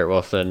than Garrett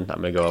Wilson.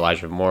 I'm going to go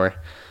Elijah Moore.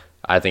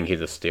 I think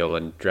he's a steal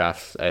in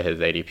drafts at his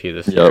ADP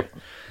this year.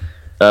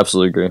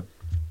 Absolutely agree.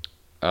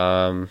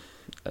 And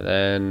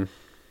then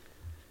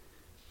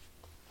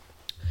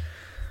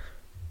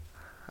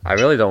I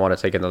really don't want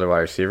to take another wide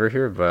receiver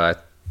here, but I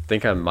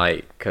think I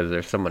might because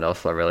there's someone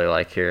else I really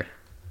like here.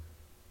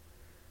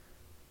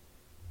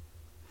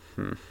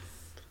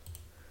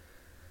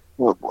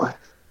 Oh boy.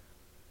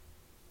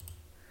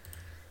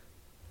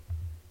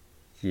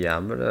 Yeah,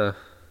 I'm gonna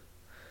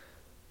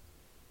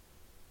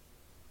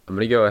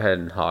go ahead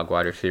and hog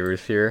wide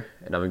receivers here,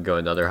 and I'm gonna go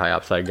another high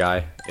upside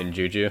guy in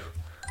Juju.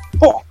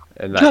 Oh,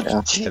 in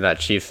that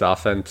Chiefs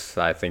offense,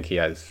 I think he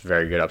has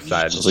very good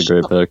upside. That's a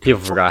great pick.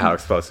 People forgot how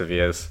explosive he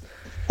is.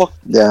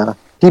 Yeah,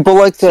 people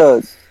like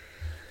to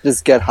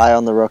just get high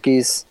on the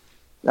rookies.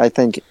 I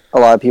think a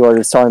lot of people are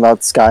just talking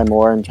about Sky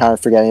Moore and kind of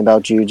forgetting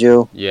about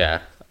Juju.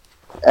 Yeah.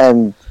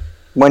 And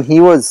when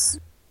he was,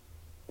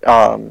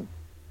 even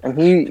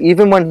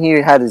when he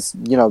had his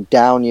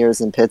down years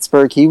in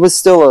Pittsburgh, he was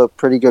still a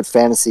pretty good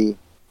fantasy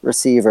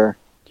receiver.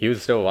 He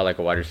was still like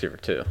a wide receiver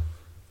too.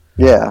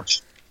 Yeah.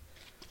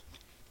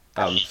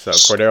 So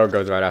Cordero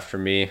goes right after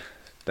me.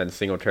 Then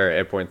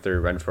Singletary 8.3,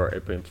 Renfro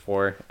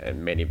 8.4,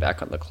 and Manny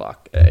back on the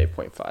clock at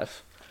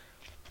 8.5.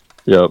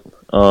 Yep.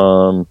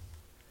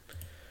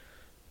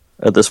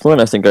 At this point,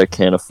 I think I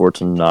can't afford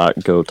to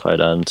not go tight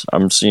end.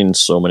 I'm seeing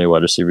so many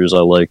wide receivers I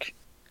like,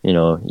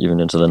 even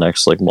into the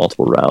next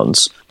multiple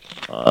rounds.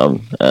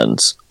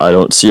 And I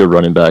don't see a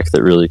running back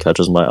that really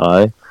catches my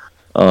eye.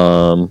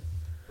 So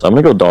I'm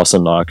gonna go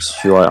Dawson Knox,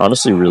 who I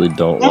honestly really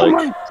don't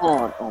like.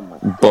 Oh my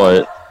god!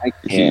 But I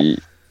can't.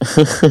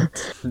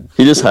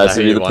 he just has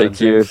to be the pick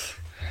here.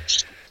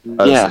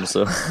 I assume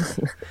so.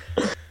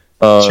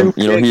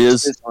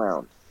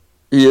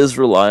 He is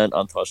reliant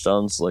on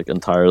touchdowns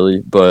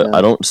entirely, but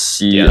I don't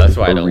see a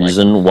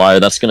reason why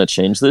that's going to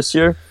change this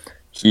year.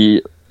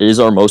 He is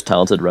our most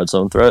talented red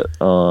zone threat.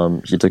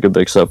 He took a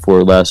big step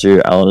forward last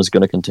year. Allen is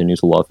going to continue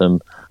to love him.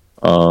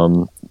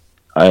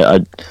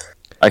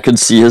 I could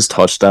see his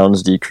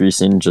touchdowns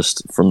decreasing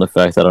just from the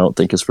fact that I don't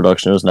think his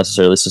production was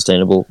necessarily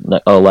sustainable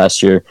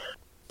last year,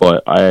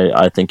 but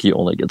I think he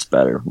only gets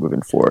better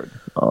moving forward.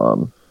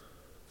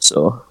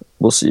 So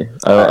we'll see.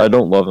 I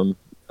don't love him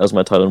as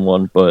my tight end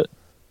 1, but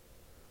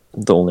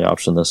the only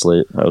option this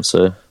late, I would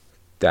say.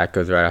 Dak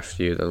goes right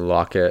after you, then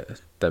Lockett,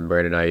 then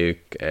Brandon Ayuk,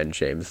 and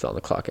James on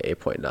the clock at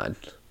 8.9.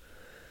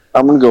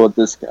 I'm going to go with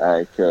this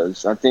guy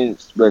because I think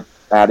with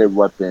added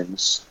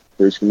weapons,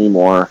 there's going to be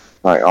more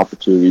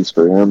opportunities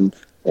for him.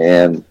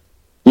 And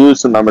he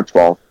was the number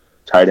 12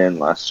 tight end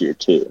last year,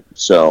 too.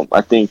 So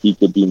I think he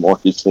could be more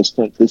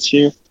consistent this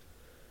year.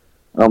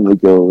 I'm going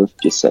to go with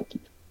Gesicki.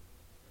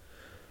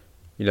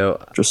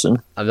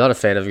 Interesting. I'm not a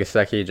fan of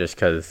Gesicki just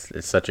because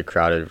it's such a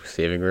crowded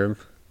receiving room.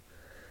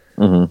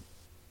 Mm-hmm.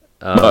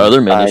 My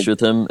other main issue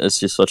with him is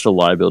he's such a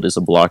liability as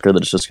a blocker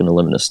that it's just going to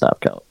limit his snap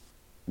count.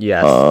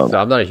 Yes, so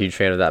I'm not a huge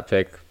fan of that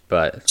pick,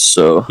 but he's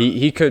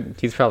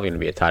probably going to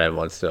be a tight end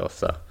 1 still.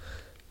 So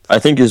I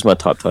think he's my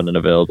top tight end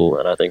available,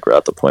 and I think we're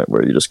at the point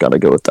where you just got to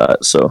go with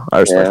that. So I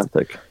respect the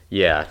pick.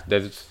 Yeah,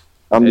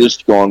 I'm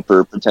just going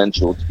for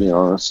potential, to be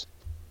honest.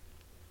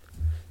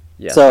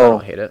 Yeah, so I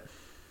don't hate it.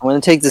 I'm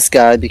going to take this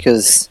guy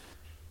because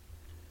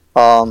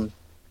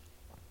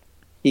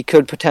he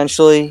could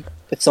potentially,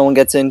 if someone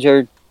gets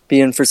injured, be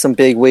in for some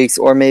big weeks,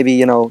 or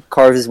maybe,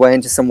 carve his way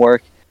into some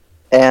work.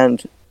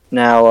 And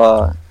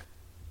now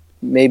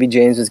maybe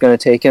James was going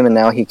to take him, and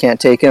now he can't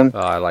take him. Oh,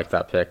 I like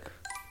that pick.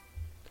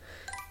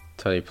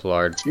 Tony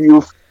Pollard.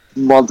 You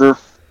mother.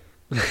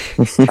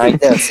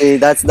 Yeah, see,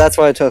 that's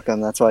why I took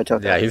him.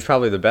 Yeah, he's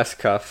probably the best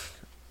cuff,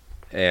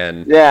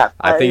 and Yeah,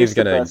 I think he's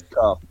the gonna. best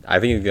cup. I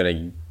think he's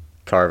gonna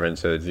carve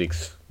into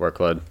Zeke's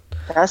workload.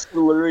 That's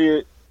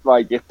literally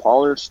like if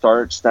Pollard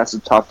starts, that's a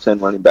top 10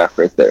 running back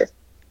right there.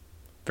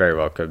 Very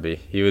well could be.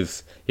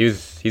 He's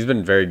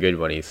been very good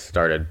when he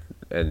started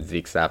in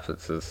Zeke's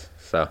absences.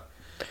 So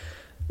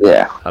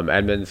Yeah.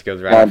 Edmonds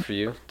goes right after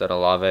you. Then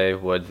Olave,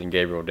 Woods, and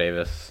Gabriel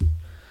Davis.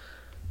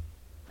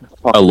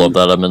 I love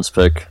that Edmonds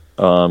pick.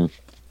 I'm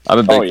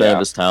a big fan yeah. of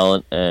his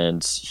talent,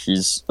 and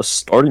he's a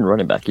starting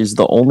running back. He's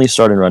the only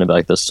starting running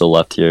back that's still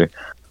left here.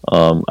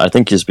 I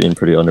think he's being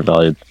pretty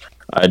undervalued.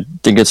 I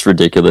think it's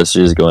ridiculous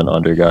he's going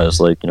under guys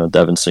like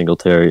Devin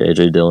Singletary,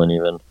 AJ Dillon,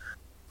 even.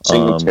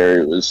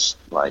 Singletary was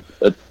like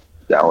that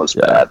was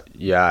bad.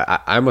 Yeah,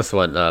 I almost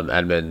went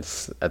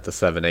Edmonds at the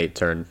 7-8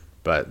 turn,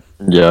 but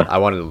Yeah, I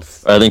wanted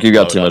to. I think you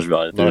got load too up- much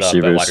value at the load up at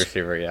receivers. wide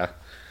receiver, yeah.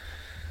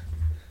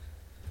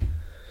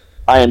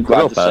 I am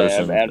glad Cordell to say I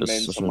have Patterson is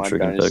Edmonds such on an my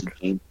intriguing dynasty pick.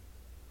 team.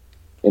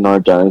 In our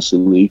dynasty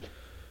league,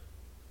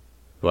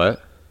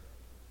 What?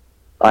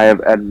 I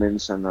have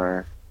Edmonds in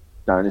our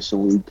dynasty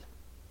league.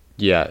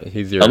 Yeah,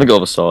 he's I your. think he'll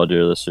have a solid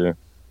year this year.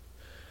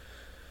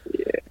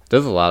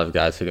 There's a lot of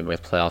guys who can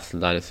make playoffs in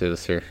Dynasty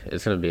this year.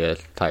 It's going to be a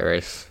tight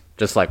race,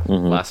 just like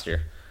last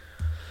year.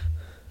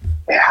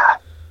 Yeah,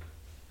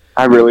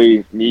 I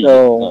really need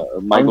So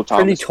Michael I'm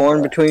Thomas. pretty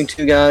torn between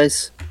two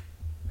guys.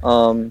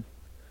 I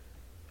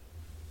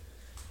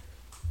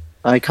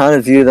kind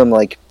of view them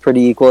like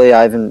pretty equally.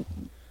 I haven't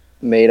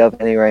made up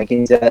any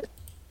rankings yet.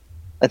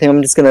 I think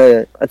I'm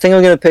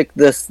gonna pick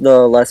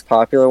the less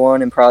popular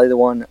one, and probably the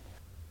one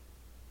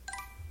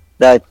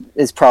that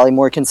is probably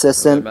more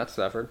consistent. Matt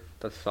Stafford.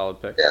 That's a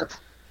solid pick. Yeah.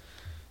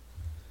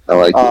 I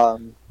like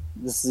it.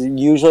 This is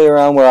usually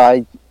around where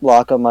I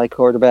lock up my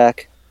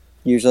quarterback.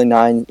 Usually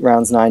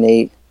rounds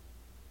 9-8.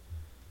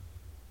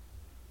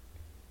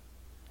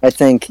 I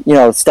think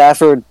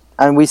Stafford,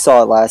 and we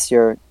saw it last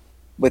year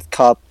with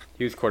Cup.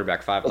 He was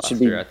quarterback 5 It last should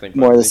be year, I think.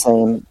 more the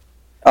wasn't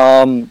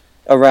same.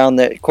 Around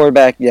the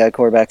quarterback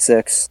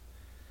 6.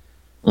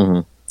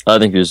 I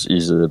think he's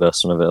easily the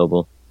best one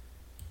available.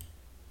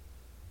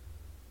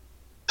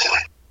 he?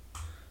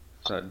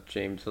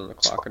 James on the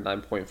clock at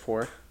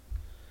 9.4.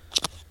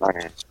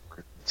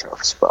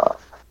 Tough spot.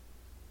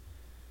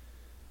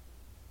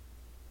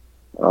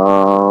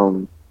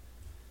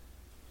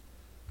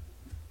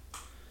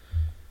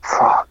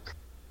 Fuck.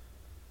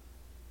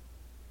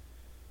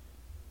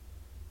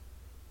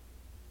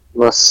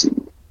 Let's see.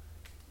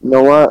 You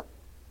know what?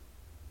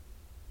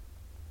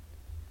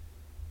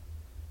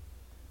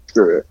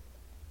 Screw it.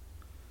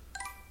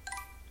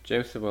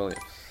 Jameson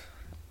Williams.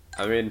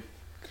 I mean,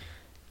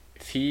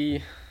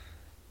 he's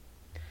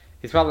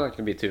probably not going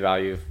to be too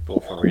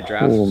valuable for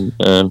redraft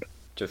And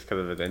just because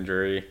of his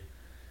injury.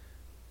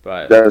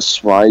 But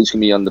That's why he's gonna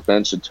be on the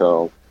bench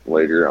until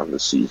later on the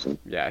season.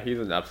 yeah, he's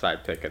an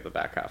upside pick at the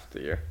back half of the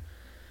year.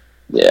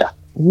 Yeah.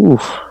 So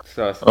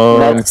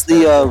That's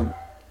the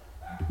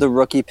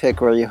rookie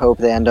pick where you hope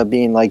they end up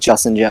being like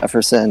Justin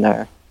Jefferson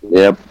or.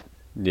 Yep.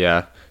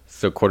 yeah,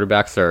 so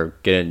quarterbacks are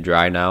getting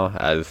dry now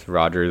as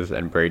Rodgers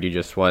and Brady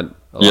just went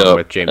along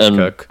with James and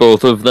Cook.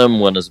 both of them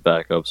went as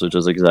backups, which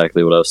is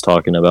exactly what I was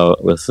talking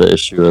about with the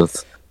issue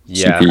with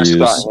Yeah, CPUs.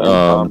 Scott and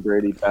Tom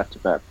Brady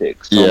back-to-back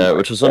picks. Yeah,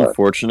 which is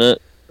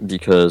unfortunate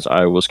because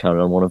I was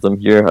counting on one of them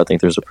here. I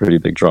think there's a pretty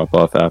big drop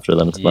off after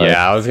them.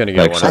 yeah, I was gonna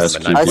go one of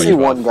them. I at see 9.12.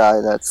 one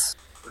guy that's.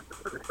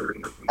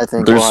 I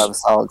think There's- will have a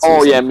solid season.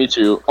 Oh yeah, me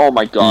too. Oh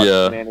my god.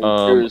 Yeah, man,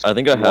 I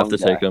think I have to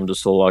take him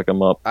just to lock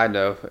him up. I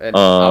know, and I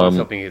was Um,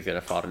 hoping he was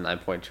gonna fall to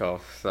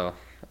 9.12. So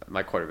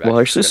my quarterback. Well,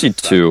 I actually see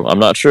two. I'm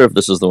not sure if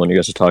this is the one you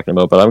guys are talking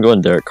about, but I'm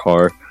going Derek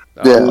Carr.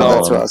 Yeah, no,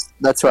 that's what I was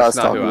That's not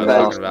talking who I was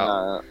about. talking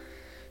about.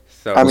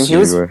 So I mean, he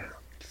was.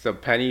 so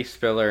Penny,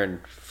 Spiller, and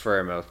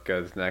Furmouth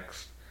goes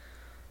next.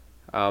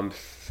 So I'm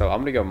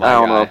gonna go I my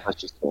don't know guy. if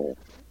that's just I'm gonna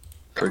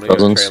Kirk go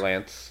Cousins. Trey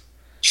Lance.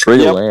 Trey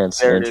Yep, Lance,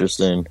 there it is.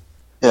 interesting.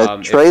 Yeah,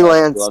 If- Trey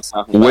Lance,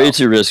 Way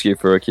too risky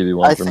for a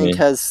QB1 I for think, me.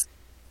 has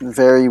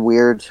very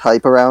weird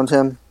hype around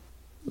him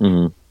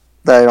hmm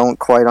that I don't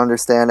quite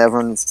understand.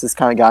 Everyone's just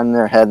kind of gotten in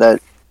their head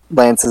that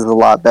Lance is a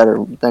lot better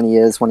than he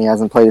is when he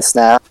hasn't played a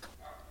snap.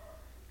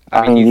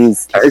 I mean, he's. he It's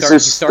started, he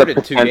just the started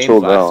 2 games potential,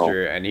 last though.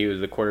 year, and he was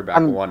the quarterback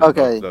one of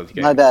both Okay, of those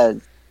games. my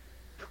bad.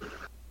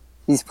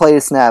 He's played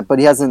a snap, but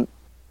he hasn't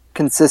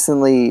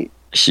consistently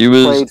He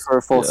was played for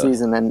a full yeah.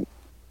 season. And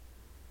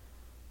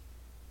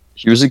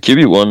he was a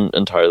QB1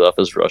 entirely off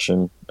his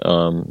rushing,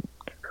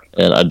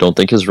 and I don't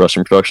think his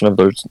rushing production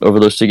over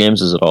those 2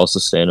 games is at all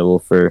sustainable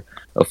for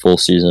a full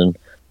season.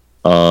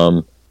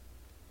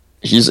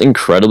 He's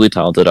incredibly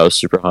talented. I was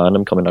super high on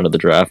him coming out of the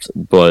draft,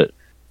 but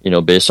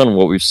based on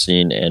what we've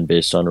seen and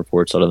based on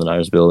reports out of the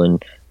Niners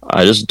building,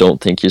 I just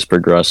don't think he's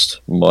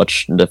progressed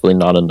much. Definitely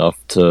not enough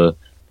to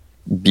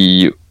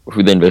be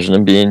who they envisioned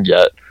him being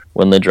yet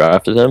when they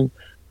drafted him.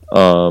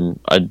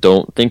 I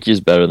don't think he's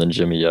better than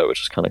Jimmy yet,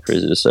 which is kind of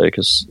crazy to say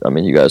because, I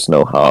mean, you guys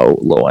know how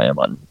low I am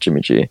on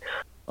Jimmy G.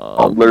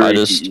 Literally,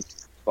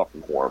 he's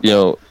fucking horrible. You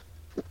know,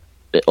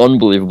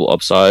 unbelievable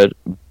upside,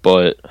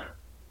 but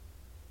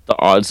the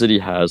odds that he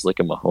has like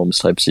a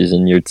Mahomes type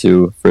season year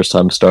 2, first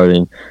time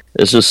starting,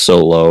 it's just so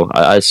low.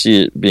 I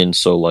see it being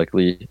so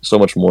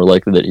much more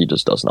likely that he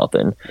just does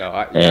nothing. No,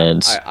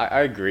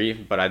 I agree,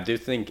 but I do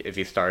think if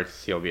he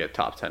starts, he'll be a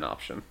top 10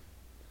 option.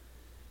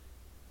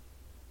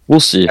 We'll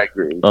see. I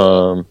agree.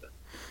 I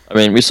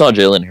mean, we saw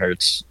Jalen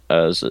Hurts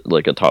as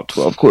like a top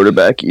 12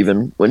 quarterback,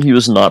 even when he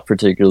was not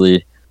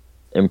particularly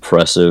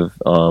impressive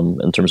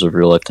in terms of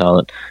real life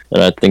talent.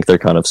 And I think they're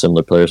kind of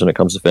similar players when it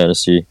comes to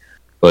fantasy,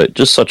 but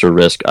just such a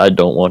risk. I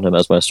don't want him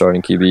as my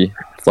starting QB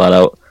flat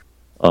out.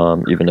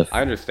 Even if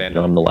I understand,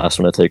 I'm the last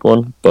one to take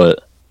one,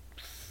 but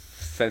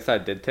since I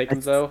did take him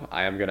though,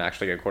 I am gonna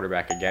actually get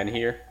quarterback again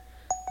here.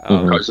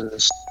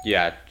 Cousins.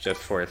 Yeah, just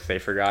for a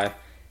safer guy.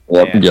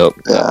 Yep.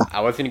 Yeah.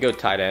 I was gonna go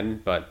tight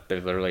end, but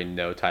there's literally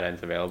no tight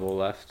ends available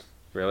left.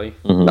 Really?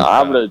 Mhm. No,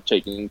 I would have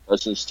taken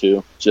Cousins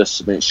too, just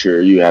to make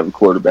sure you have a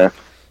quarterback.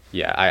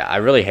 Yeah, I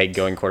really hate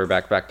going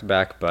quarterback back to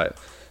back, but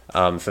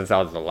since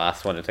I was the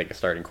last one to take a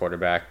starting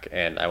quarterback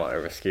and I went a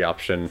risky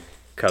option,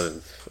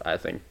 Cousins I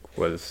think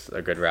was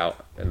a good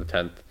route in the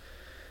 10th.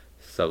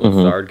 So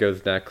Lazard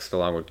goes next,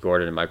 along with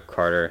Gordon and Michael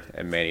Carter,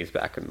 and Manny's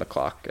back in the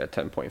clock at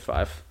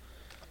 10.5.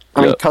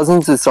 I mean,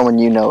 Cousins is someone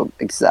you know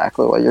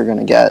exactly what you're going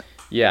to get.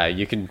 Yeah,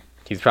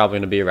 he's probably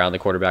going to be around the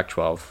quarterback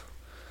 12.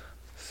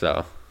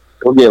 So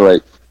He'll get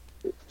like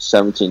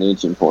 17,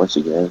 18 points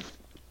a game.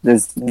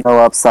 There's no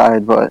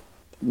upside, but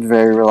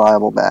very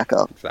reliable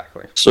backup.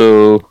 exactly.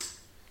 So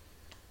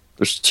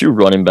there's 2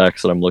 running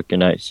backs that I'm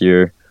looking at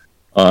here.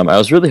 I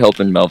was really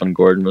hoping Melvin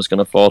Gordon was going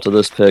to fall to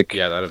this pick.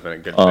 Yeah, that would have been a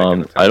good pick in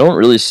the 10th. I don't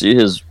really see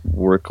his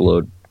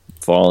workload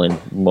falling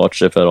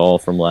much, if at all,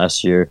 from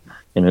last year.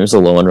 And he's a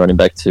low-end running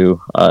back,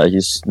 too.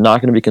 He's not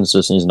going to be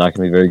consistent. He's not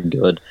going to be very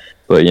good.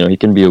 But, he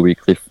can be a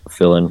weekly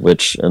fill-in,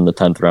 which in the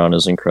 10th round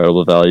is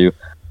incredible value.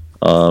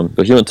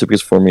 But he went 2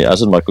 picks for me,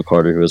 as did Michael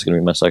Carter, who is going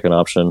to be my second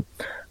option.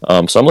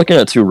 So I'm looking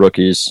at 2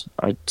 rookies.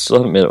 I still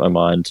haven't made up my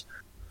mind.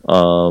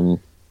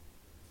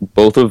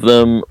 Both of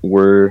them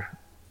were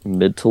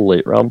mid to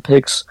late round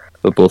picks,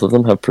 but both of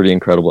them have pretty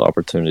incredible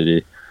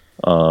opportunity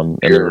in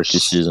the rookie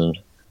season.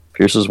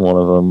 Pierce is one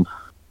of them.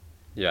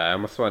 Yeah, I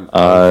almost went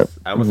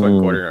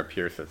Gordon or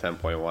Pierce at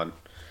 10.1.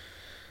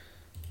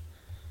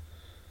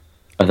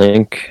 I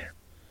think.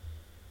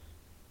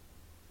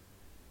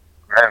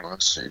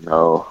 Let's see.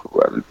 No,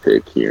 who I would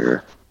pick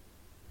here.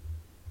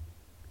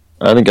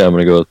 I think I'm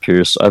going to go with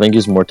Pierce. I think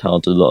he's more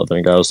talented than the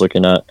other guy I was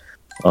looking at.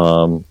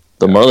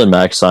 The Marlon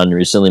Mack sign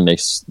recently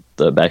makes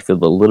the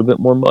backfield a little bit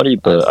more muddy,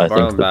 but I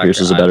think that Pierce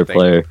is a better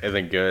player.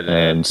 Isn't good,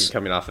 and he's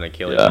coming off an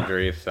Achilles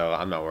injury, so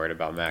I'm not worried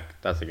about Mack.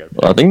 That's a good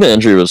pick. Well, I think the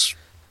injury was...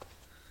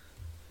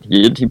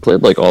 He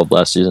played like all of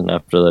last season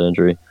after that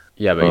injury.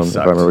 Yeah, but he if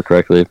I remember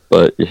correctly,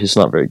 but he's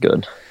not very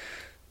good.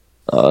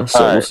 So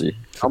we'll see.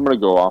 I'm going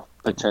to go off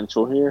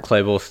potential here.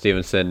 Claypool,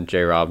 Stevenson,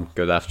 J-Rob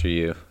goes after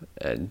you,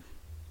 and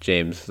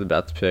James is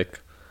about to pick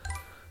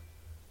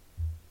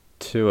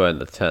Tua in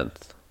the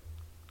 10th.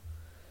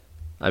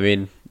 I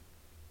mean,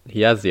 he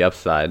has the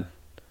upside.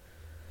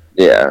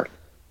 Yeah.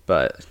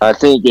 But I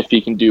think if he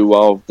can do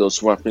well with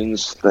those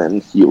weapons, then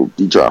he'll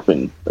be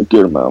dropping a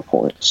good amount of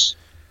points.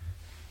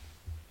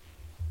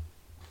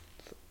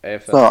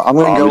 AFS, So I'm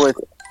going to go with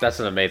that's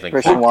an amazing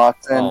Christian pick.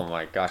 Watson. Oh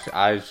my gosh,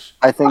 I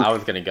think I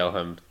was going to go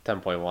him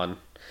 10.1.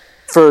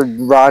 for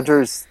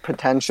Rodgers'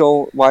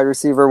 potential wide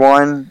receiver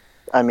 1,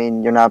 I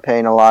mean, you're not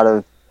paying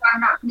a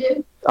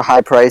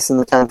high price in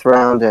the 10th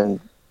round, and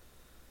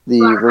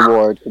the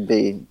reward could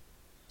be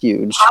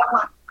huge.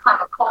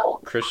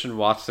 Christian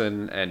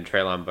Watson and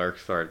Treylon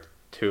Burks are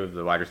 2 of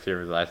the wide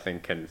receivers that I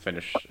think can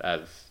finish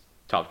as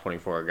top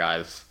 24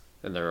 guys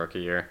in their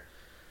rookie year.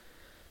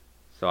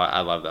 So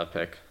I love that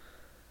pick.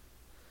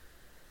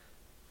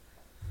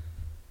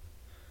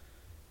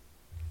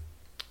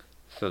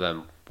 So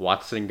then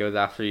Watson goes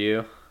after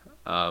you,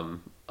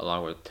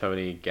 along with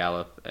Tony,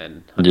 Gallup,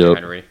 and Hunter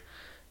Henry.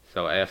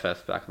 So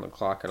AFS back on the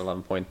clock at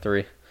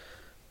 11.3.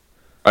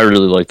 I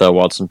really like that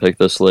Watson pick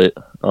this late.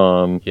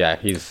 Yeah,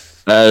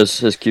 he's... As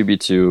his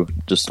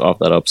QB2, just off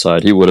that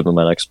upside, he would have been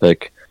my next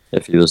pick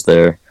if he was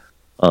there.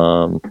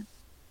 Yeah,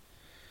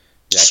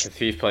 because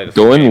he's played...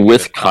 Going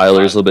with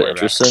Kyler is a little bit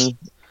interesting.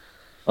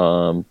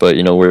 But,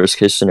 worst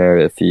case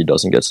scenario, if he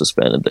doesn't get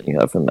suspended, then you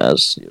have him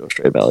as,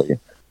 straight value.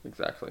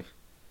 Exactly.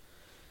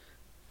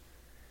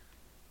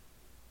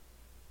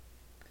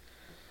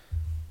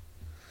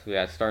 So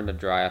yeah, it's starting to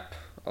dry up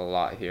a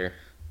lot here.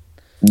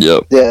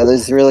 Yep. Yeah,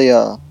 there's really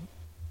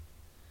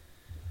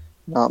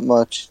not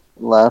much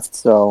left,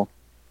 so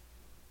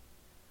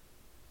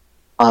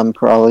I'm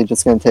probably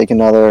just going to take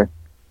another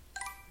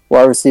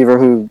wide receiver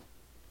who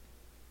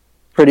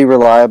pretty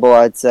reliable,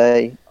 I'd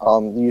say.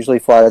 Usually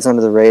flies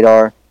under the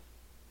radar.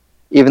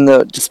 Even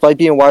though, despite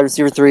being wide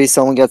receiver 3,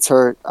 someone gets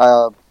hurt.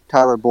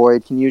 Tyler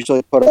Boyd can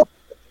usually put up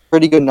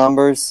pretty good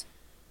numbers.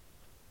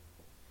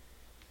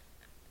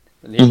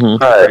 And he's Mhm. a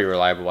pretty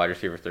reliable wide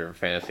receiver through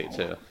fantasy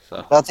too.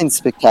 So Nothing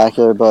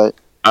spectacular, but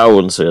I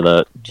wouldn't say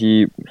that.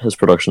 His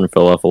production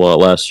fell off a lot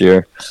last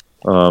year.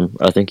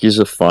 I think he's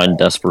a fine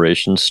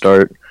desperation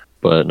start,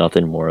 but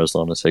nothing more as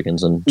long as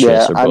Higgins and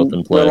Chase are both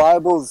in play.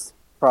 Reliable's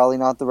probably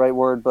not the right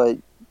word, but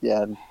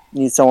yeah,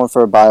 need someone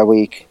for a bye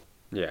week.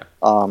 yeah,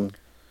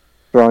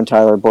 Throwing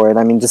Tyler Boyd.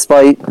 I mean,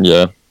 despite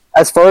Yeah.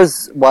 as far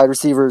as wide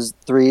receivers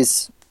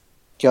threes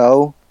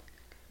go,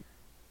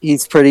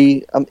 he's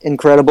pretty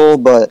incredible,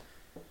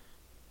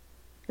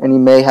 and he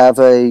may have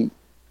a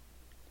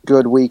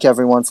good week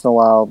every once in a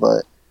while,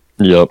 but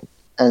Yep.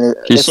 and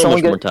He's so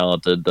much more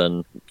talented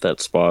than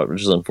that spot,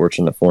 which is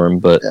unfortunate for him,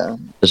 but yeah.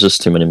 there's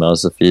just too many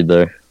mouths to feed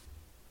there.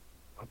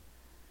 All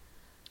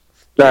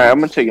right, I'm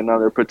gonna take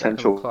another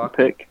potential Clock.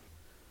 pick.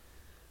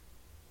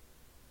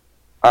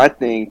 I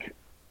think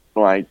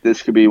like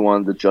this could be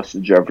one of the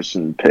Justin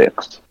Jefferson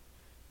picks.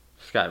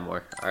 Sky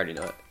Moore. I already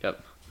know it.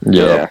 Yep.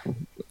 Yeah.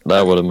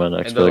 That would have been my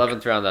next In the pick.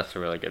 11th round, that's a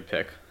really good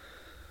pick.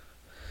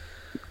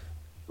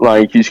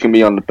 Like he's gonna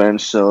be on the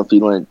bench, so if he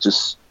like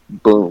just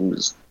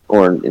booms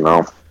or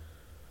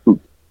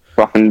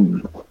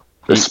fucking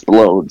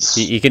explodes.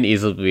 He can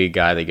easily be a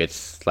guy that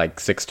gets like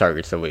 6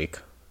 targets a week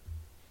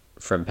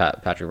from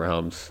Patrick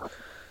Mahomes.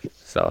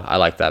 So I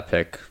like that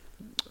pick.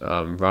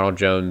 Ronald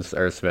Jones,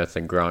 Irv Smith,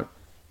 and Gronk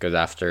goes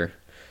after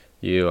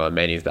you.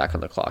 Manny's back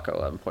on the clock at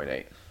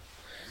 11.8.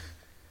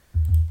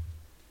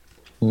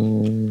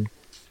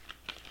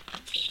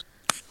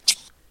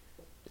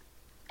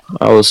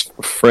 I was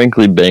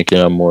frankly banking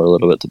on Moore a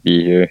little bit to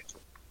be here.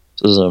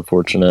 This is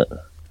unfortunate.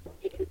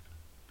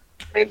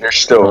 I mean, there's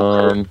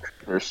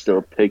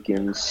still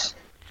Pickens.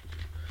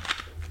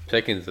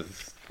 Pickens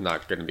is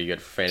not going to be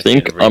good for I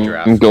fantasy. think in a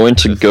redraft. I'm going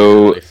to This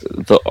go is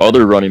the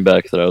other running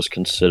back that I was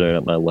considering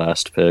at my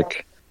last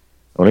pick.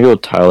 I want to go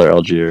with Tyler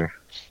Algier.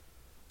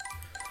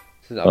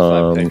 This is a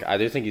fine pick. I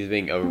do think he's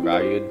being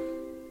overvalued,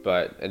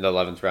 but in the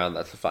 11th round,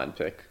 that's a fine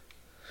pick.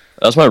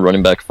 That's my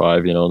running back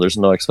 5. There's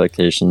no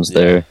expectations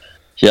there.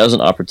 He has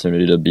an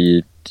opportunity to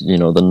be,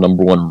 the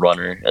number one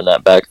runner in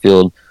that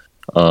backfield.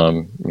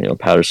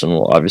 Patterson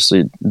will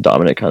obviously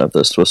dominate kind of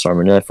the Swiss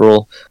Army knife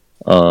role.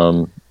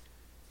 And,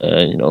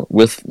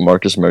 with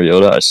Marcus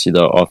Mariota, I see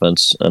the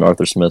offense and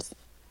Arthur Smith,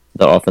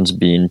 the offense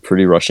being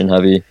pretty rushing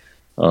heavy.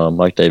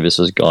 Mike Davis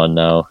is gone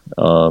now.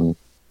 So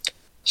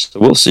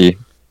we'll see.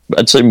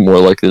 I'd say more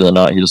likely than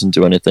not he doesn't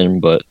do anything,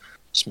 but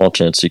small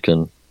chance he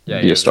can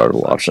be a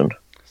startable option.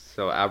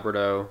 So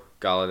Alberto,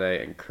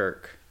 Galladay, and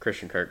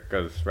Christian Kirk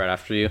goes right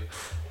after you.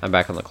 I'm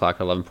back on the clock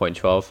at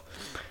 11.12.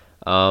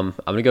 I'm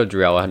going to go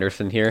Darrell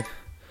Henderson here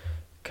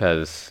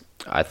because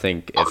I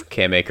think if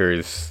Cam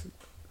Akers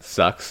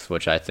sucks,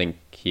 which I think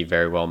he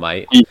very well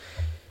might,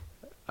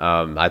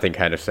 I think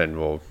Henderson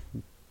will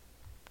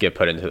get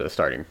put into the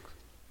starting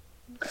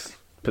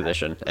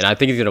position. And I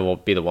think he's going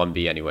to be the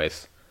 1B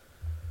anyways.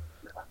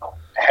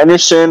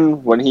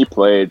 Henderson, when he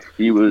played,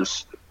 he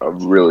was a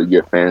really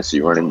good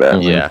fantasy running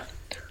back. Yeah.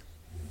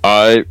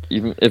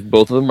 Even if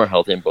both of them are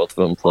healthy and both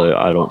of them play,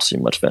 I don't see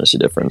much fantasy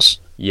difference.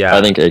 Yeah.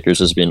 I think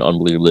Akers is being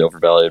unbelievably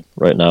overvalued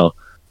right now.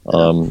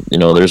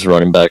 There's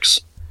running backs.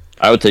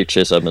 I would take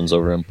Chase Edmonds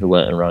over him, who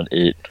went in round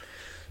 8.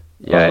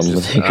 Yeah,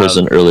 Akers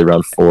in early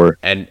round 4.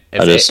 And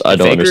I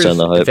don't understand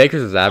the hype. If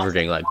Akers is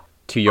averaging like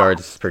 2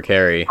 yards per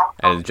carry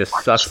and it just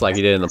sucks like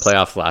he did in the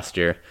playoffs last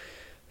year,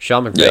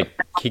 Sean McVay,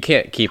 he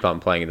can't keep on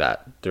playing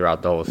that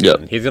throughout the whole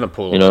season. He's going to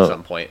pull him at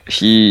some point.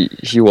 He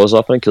was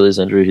off an Achilles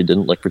injury. He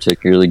didn't look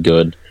particularly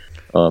good.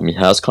 He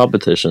has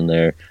competition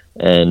there.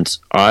 And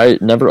I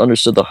never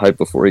understood the hype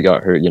before he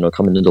got hurt,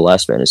 coming into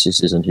last fantasy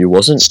season. He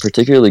wasn't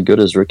particularly good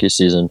his rookie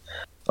season.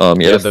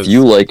 He had a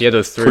few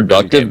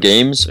productive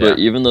games, but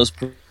even those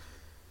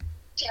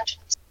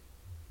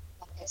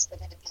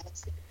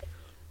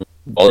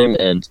volume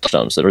and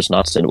touchdowns that was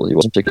not sustainable. He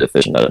wasn't particularly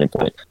efficient at any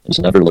point. He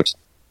just never looked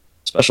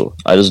special.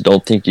 I just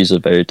don't think he's a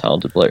very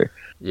talented player.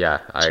 Yeah,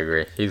 I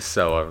agree. He's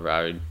so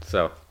overvalued.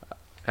 So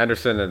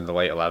Henderson in the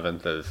late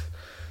 11th is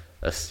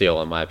a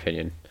steal in my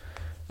opinion.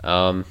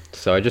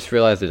 So I just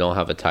realized I don't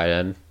have a tight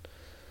end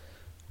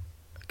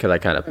because I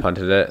kind of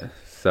punted it.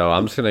 So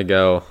I'm just going to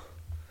go,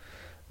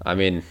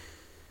 I'm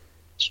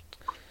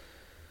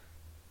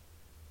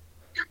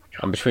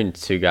between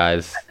 2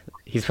 guys.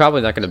 He's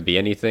probably not going to be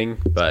anything,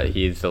 but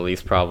he's at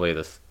least probably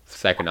the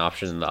second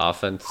option in the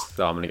offense.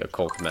 So I'm going to go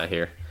Cole Kmet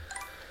here.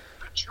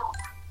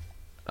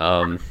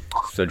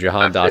 So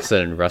Jahan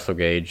Dotson and Russell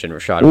Gage and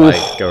Rashad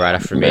White go right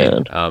after me.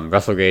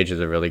 Russell Gage is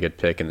a really good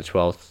pick in the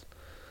 12th.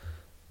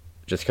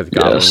 Just because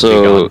Godwin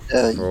will be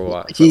gone for a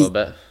little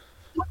bit.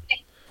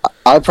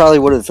 I probably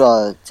would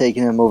have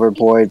taken him over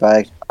Boyd,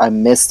 but I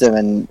missed him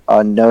and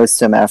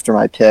noticed him after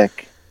my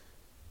pick.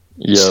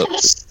 Yeah,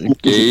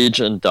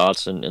 Gage and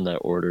Dotson in that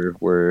order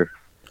were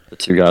the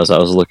 2 guys I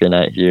was looking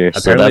at here.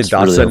 Apparently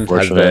so that's Dotson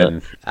really has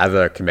been, as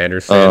a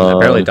Commanders fan,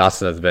 apparently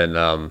Dotson has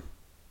been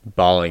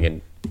balling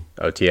in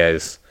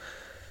OTAs.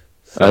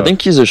 So. I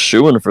think he's a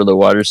shoo-in for the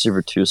wide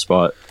receiver 2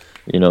 spot,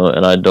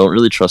 and I don't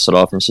really trust that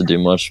offense to do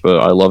much, but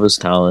I love his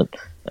talent,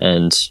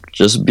 and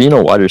just being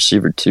a wide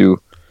receiver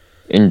 2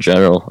 in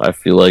general, I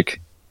feel like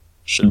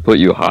should put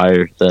you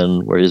higher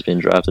than where he's being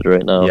drafted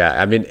right now.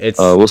 Yeah, I mean it's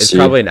see.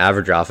 probably an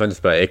average offense,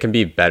 but it can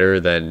be better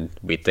than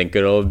we think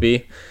it'll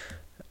be.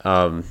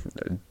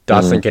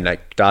 Dawson can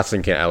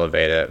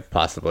elevate it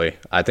possibly.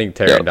 I think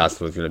Terry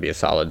Dawson was going to be a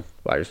solid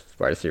wide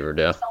receiver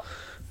too.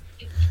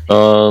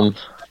 So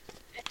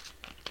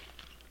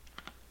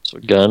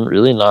again,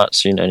 really not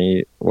seeing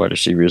any wide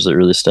receivers that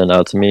really stand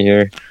out to me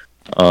here.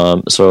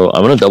 So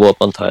I'm going to double up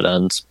on tight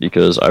ends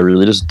because I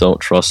really just don't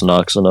trust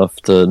Knox enough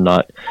to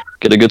not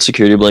get a good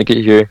security blanket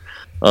here.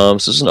 So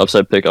this is an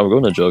upside pick. I'm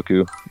going to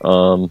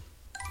Joku.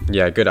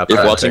 Yeah, good upside.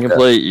 If Watson can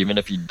play, even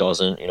if he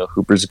doesn't,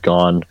 Hooper's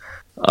gone.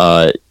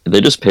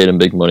 They just paid him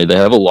big money. They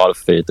have a lot of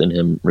faith in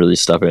him really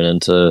stepping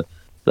into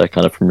that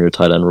kind of premier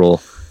tight end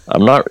role.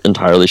 I'm not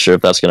entirely sure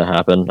if that's going to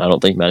happen. I don't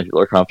think many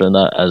people are confident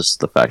in that as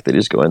the fact that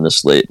he's going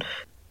this late.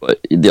 But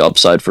the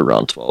upside for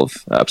round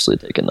 12,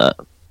 absolutely taking that.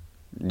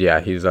 Yeah,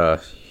 he's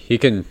he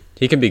can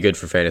be good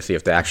for fantasy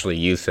if they actually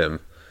use him,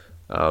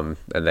 and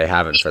they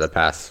haven't for the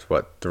past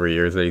 3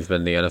 years that he's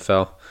been in the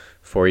NFL,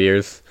 4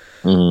 years.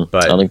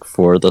 But I think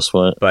 4 at this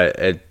point. But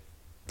it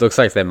looks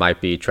like they might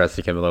be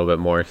trusting him a little bit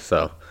more.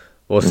 So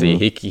we'll see.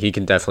 He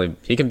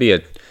can be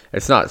a.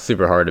 It's not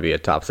super hard to be a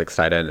top 6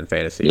 tight end in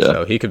fantasy,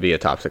 so he could be a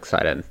top 6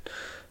 tight end.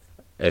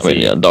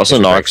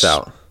 Dawson Knox.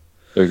 Out.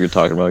 Like you're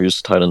talking about,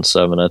 he's tight end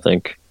 7, I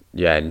think.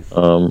 Yeah,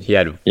 and he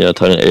had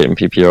tight end 8 in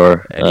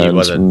PPR, and he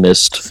wasn't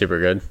missed super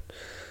good.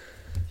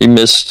 He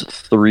missed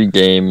 3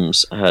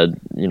 games, had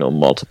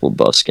multiple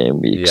bust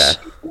game weeks.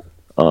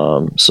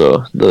 Yeah.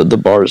 So the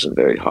bar isn't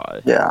very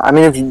high. Yeah, I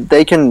mean if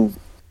they can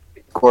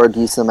score a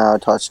decent amount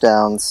of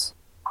touchdowns,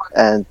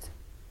 and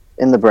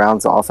in the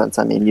Browns' offense,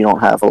 I mean you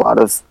don't have a lot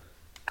of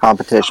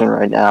competition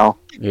right now.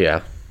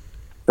 Yeah.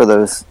 For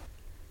those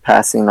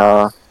passing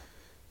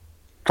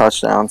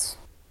touchdowns.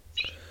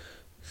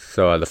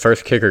 So the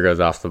first kicker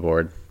goes off the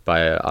board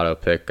by auto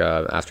pick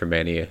after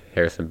Manny,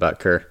 Harrison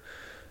Butker,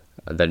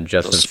 then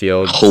Justin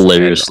Fields,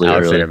 hilariously and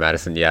Alexander early.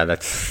 Madison. Yeah,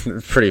 that's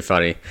pretty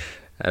funny.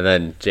 And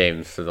then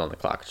James is on the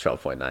clock at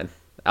 12.9.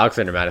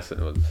 Alexander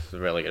Madison was a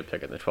really good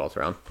pick in the 12th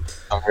round.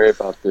 I'm worried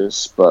about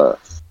this, but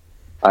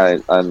I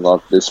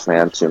love this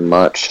man too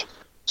much,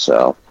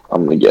 so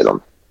I'm gonna get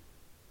him.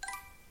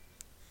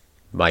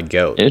 My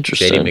goat,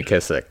 Interesting. J.D.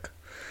 McKissick.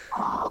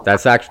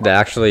 That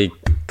actually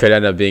could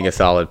end up being a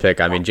solid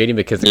pick. I mean, J.D.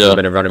 McKissick has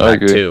been a running back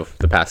too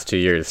the past 2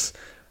 years.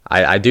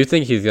 I do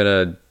think he's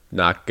gonna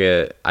not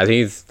get. I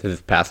think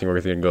his passing work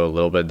is gonna go a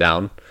little bit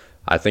down.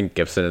 I think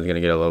Gibson is gonna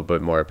get a little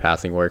bit more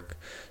passing work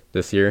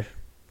this year,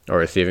 or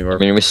receiving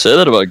work. I mean, we say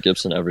that about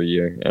Gibson every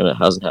year, and it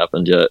hasn't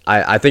happened yet.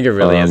 I think it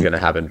really is gonna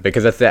happen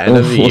because at the end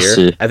of the we'll year,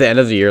 see. at the end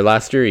of the year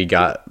last year, he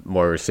got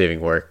more receiving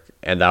work,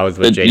 and that was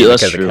with J.D.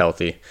 McKissick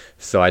healthy.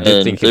 So I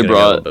do think he's gonna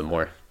get a little bit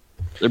more.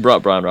 They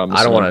brought Brian Robinson.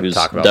 I don't want to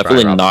talk about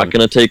definitely Brian not Robinson.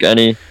 going to take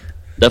any.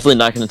 Definitely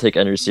not going to take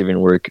any receiving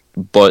work,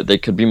 but they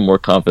could be more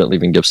confident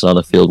leaving Gibson on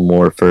the field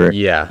more for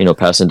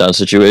passing down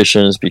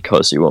situations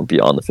because he won't be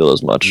on the field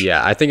as much.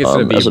 Yeah, I think it's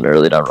going to as an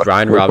early down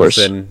Brian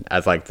Robinson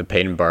as like the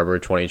Peyton Barber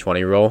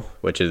 2020 role,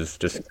 which is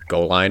just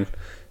goal line.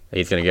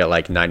 He's going to get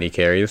like 90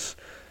 carries,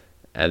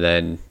 and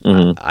then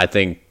I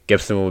think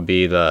Gibson will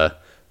be the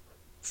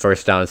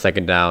first down,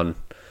 second down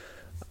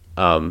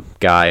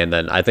guy, and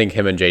then I think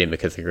him and J.D.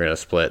 McKissick are going to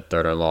split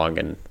third and long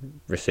and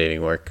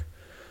receiving work.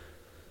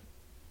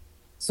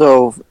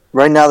 So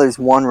right now there's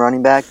one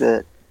running back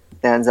that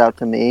stands out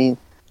to me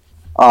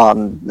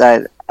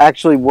that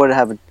actually would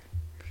have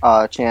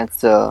a chance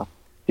to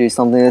do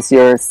something this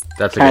year.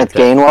 That's Kenneth a good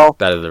pick. Gainwell.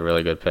 That is a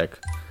really good pick.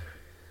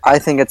 I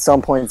think at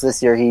some points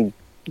this year he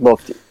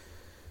looked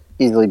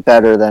easily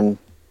better than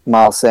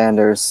Miles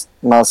Sanders.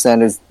 Miles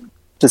Sanders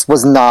just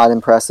was not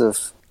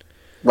impressive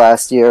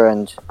last year,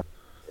 and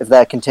if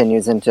that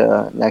continues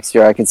into next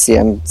year, I could see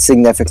him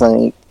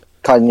significantly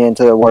cutting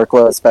into the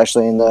workload,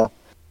 especially in the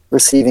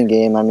receiving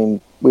game. I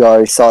mean, we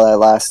already saw that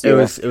last year.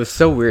 It was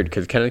so weird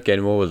because Kenneth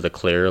Gainwell was the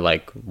clear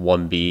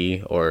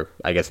 1B or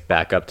I guess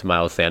backup to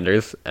Miles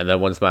Sanders, and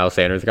then once Miles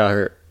Sanders got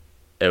hurt,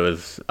 it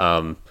was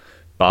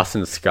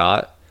Boston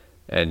Scott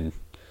and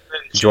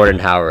Jordan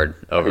Howard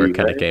over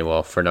Kenneth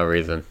Gainwell for no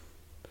reason.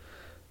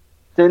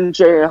 Didn't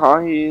Jay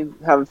Hawkey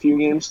have a few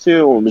games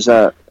too, or was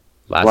that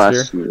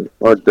last year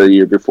or the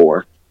year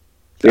before?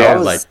 That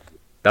was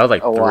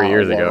like 3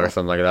 years ago. ago or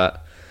something like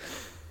that.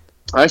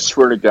 I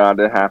swear to God,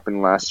 it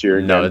happened last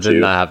year. No, it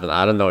did not happen.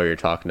 I don't know what you're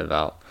talking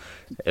about.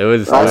 It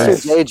was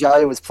last year. Jay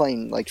Ajayi was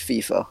playing like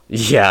FIFA.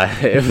 Yeah,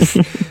 it was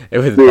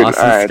Dude,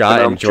 Boston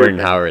Scott and Jordan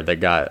Howard that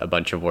got a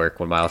bunch of work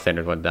when Miles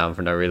Sanders went down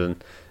for no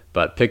reason.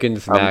 But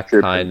Pickens, Mack,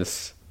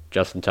 Hines,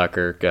 Justin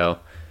Tucker go,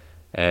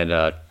 and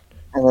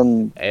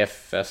then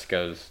AFS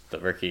goes the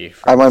rookie.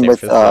 I went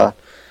with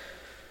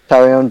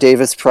Tyrion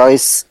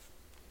Davis-Price,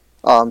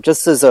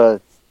 just as a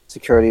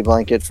security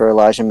blanket for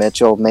Elijah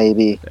Mitchell,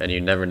 maybe. And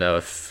you never know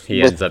if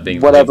he ends up being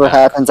whatever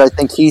happens. I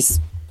think he's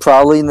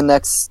probably the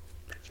next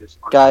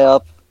guy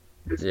up.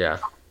 Yeah.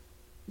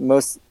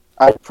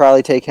 I'd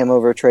probably take him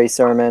over Trey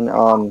Sermon.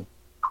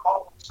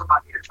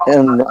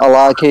 In a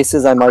lot of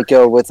cases, I might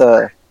go with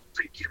a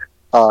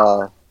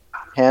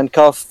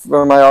handcuff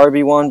for my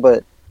RB1,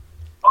 but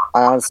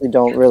I honestly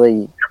don't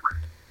really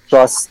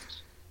trust.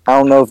 I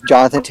don't know if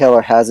Jonathan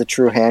Taylor has a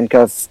true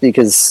handcuff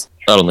because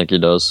I don't think he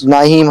does.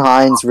 Nyheim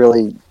Hines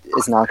really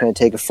is not going to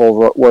take a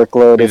full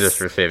workload He's if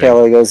just receiving.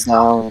 Taylor goes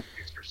down.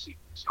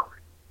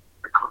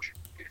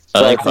 I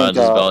think I think, Hines'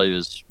 value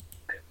is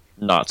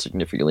not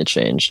significantly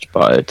changed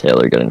by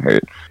Taylor getting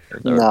hurt.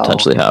 That would No.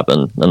 potentially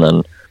happen. And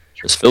then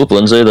is Philip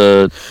Lindsay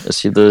is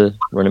he the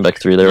running back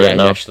 3 there Yeah, right he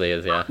now? actually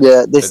is. Yeah.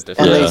 Yeah, The-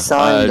 they Yeah,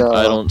 signed.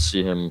 I don't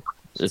see him.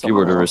 If he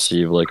were to someone else.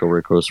 receive like a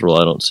workhorse role,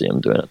 I don't see him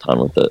doing a ton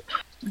with it.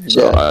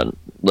 So, Yeah.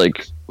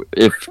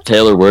 if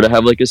Taylor were to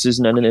have like a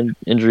season-ending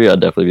injury,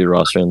 I'd definitely be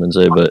rostering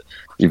Lindsay. But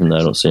even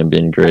then, I don't see him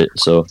being great.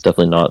 So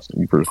definitely not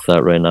worth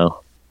that right now.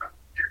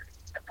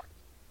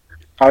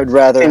 I would I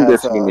rather think have.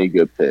 this is going to be a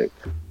good pick.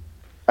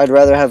 I'd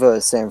rather have a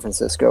San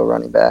Francisco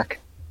running back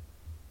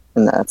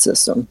in that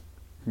system.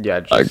 Yeah,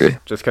 just, I agree.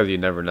 Just because you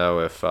never know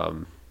if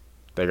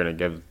they're going to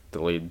give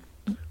the lead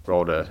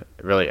role to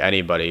really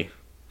anybody.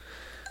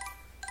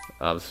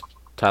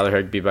 Tyler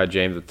Higbee by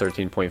James at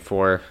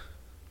 13.4.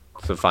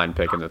 It's a fine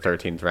pick in the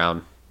 13th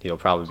round. He'll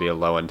probably be a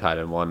low-end tight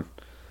end 1.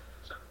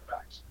 I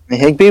mean,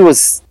 Higbee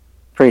was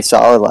pretty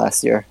solid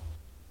last year.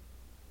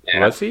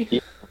 Was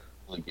he?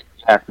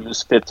 Yeah, he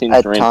was 15th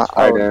At ranked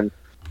tight end.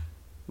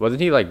 Wasn't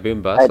he like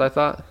boom bust, I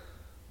thought?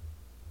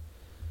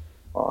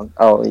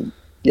 Oh,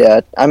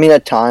 yeah. I mean,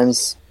 at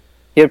times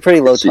he had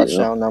pretty low Yeah.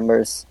 touchdown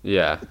numbers.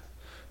 Yeah.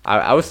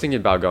 I was thinking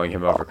about going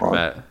him over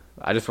Komet.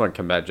 I just want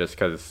Komet just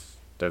because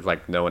there's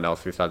like no one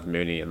else besides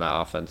Mooney in that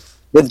offense.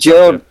 With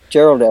Gerald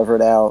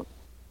Everett out,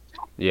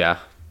 Yeah.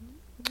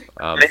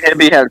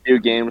 Higbee had a few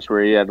games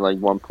where he had like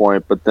 1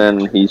 point, but then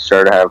he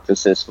started to have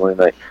consistently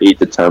like 8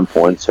 to 10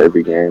 points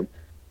every game.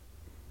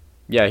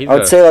 Yeah, he's I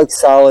would say like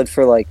solid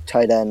for like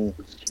tight end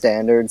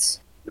standards.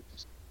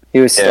 He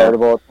was Yeah.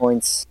 startable at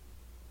points.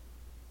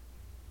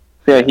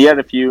 Yeah, he had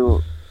a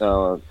few.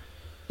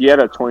 He had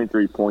a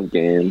 23-point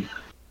game,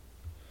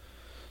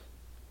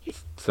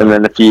 so, and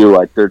then a few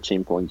like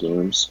 13-point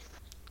games.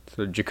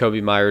 so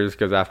Jacoby Myers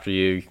goes after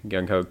you,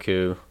 Youngho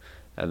Koo,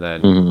 and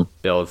then Mhm.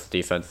 Bill's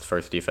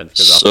first defense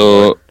goes off the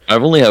So board.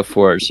 I've only have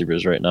 4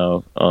 receivers right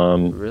now.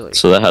 Really?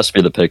 So that has to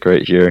be the pick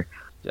right here.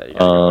 Yeah, you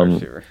got a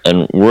receiver.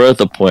 And we're at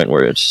the point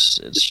where it's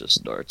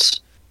just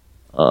darts.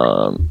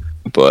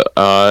 But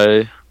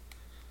I've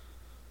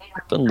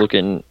been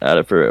looking at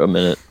it for a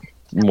minute,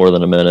 more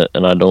than a minute,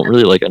 and I don't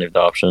really like any of the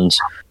options.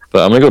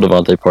 But I'm gonna go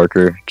Devontae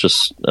Parker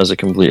just as a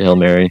complete Hail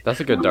Mary.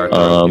 That's a good dart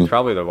throw. He's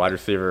probably the wide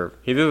receiver.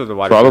 He's either the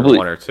wide receiver Probably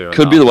 1 or 2. in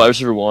could be the wide offense.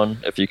 receiver 1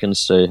 if he can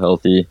stay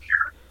healthy.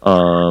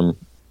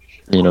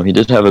 He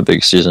did have a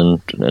big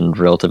season in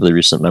relatively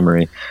recent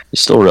memory. He's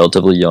still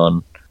relatively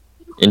young.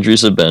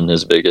 Injuries have been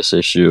his biggest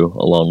issue,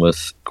 along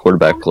with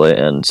quarterback play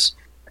and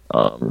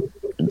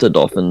the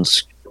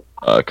Dolphins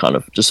kind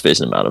of just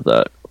phasing him out of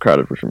that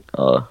crowded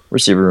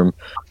receiver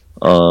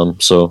room.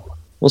 So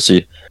we'll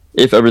see.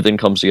 If everything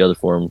comes together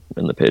for him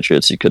in the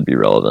Patriots, he could be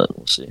relevant.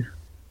 We'll see.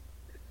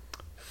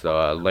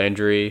 So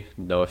Landry,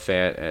 Noah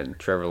Fant, and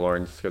Trevor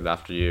Lawrence goes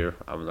after you.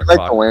 I'm the I like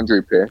clock. the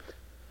Landry pick.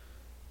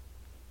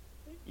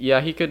 Yeah,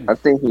 he could. I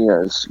think he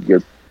has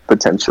good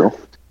potential.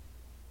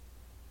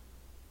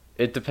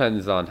 It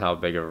depends on how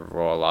big of a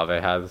role Olave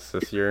has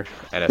this year,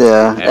 and if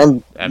Yeah,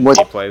 and MP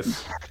what-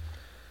 plays.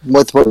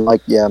 With what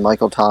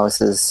Michael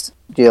Thomas's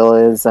deal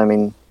is, I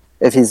mean,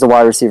 if he's the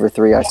wide receiver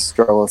 3, I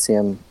struggle to see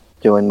him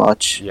doing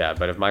much. Yeah,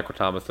 but if Michael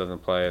Thomas doesn't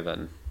play,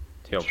 then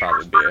he'll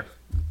probably be a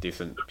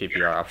decent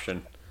PPR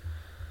option.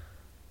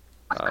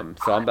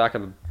 So I'm back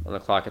on the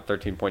clock at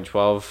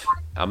 13.12.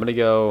 I'm going to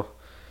go,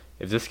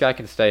 if this guy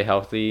can stay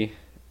healthy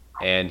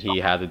and he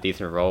has a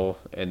decent role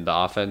in the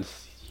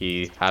offense,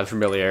 he has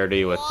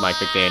familiarity with Mike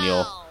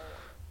McDaniel.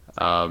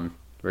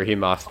 Raheem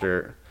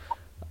Mostert,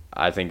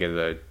 I think, is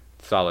a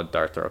solid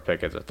dart throw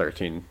pick as a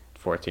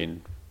 13-14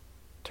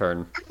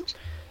 turn.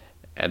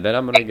 And then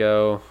I'm going to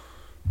go,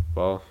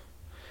 well,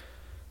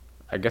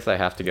 I guess I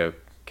have to go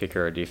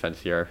kicker or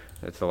defense here.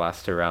 It's the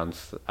last 2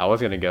 rounds. I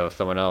was going to go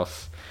someone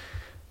else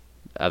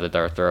as a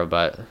dart throw,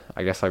 but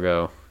I guess I'll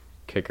go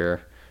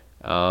kicker.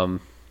 I'll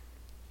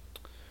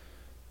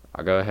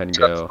go ahead and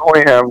I go.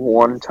 only have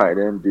 1 tight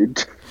end,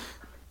 dude.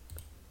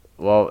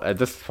 Well, at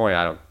this point,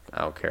 I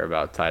don't care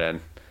about tight end.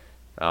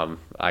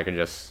 I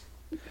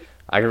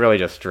can really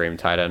just stream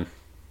tight end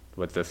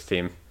with this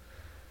team.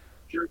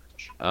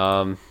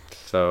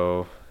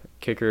 So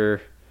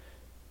kicker,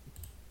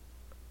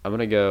 I'm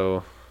gonna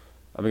go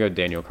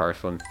Daniel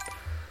Carson.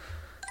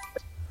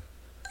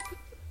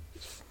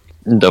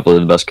 Definitely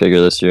the best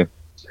kicker this year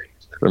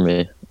for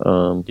me.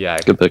 Yeah,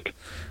 Good pick.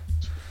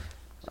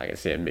 I can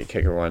see him be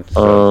kicker 1.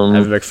 So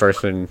Evan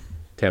McPherson,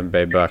 Tampa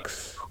Bay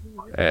Bucks.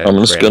 And I'm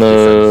just Rams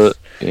gonna,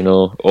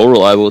 defense. all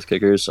reliable with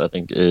kickers. I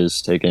think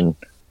is taking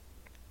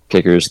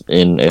kickers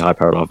in a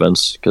high-powered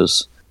offense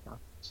because,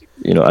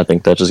 I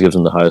think that just gives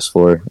them the highest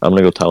floor. I'm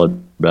gonna go Tyler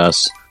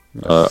Bass,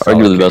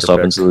 arguably the best kicker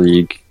offense in the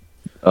league,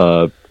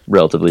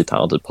 relatively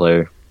talented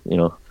player.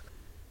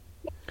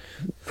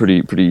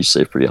 pretty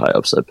safe, pretty high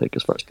upside pick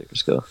as far as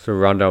kickers go. So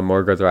Rondell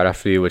Moore goes right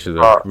after you, which is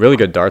a really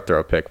good dart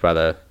throw pick by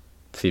the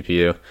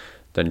CPU.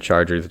 Then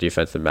Chargers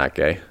defensive Matt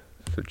Gay.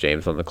 So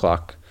James on the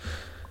clock.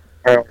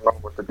 I don't know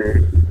what to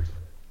do.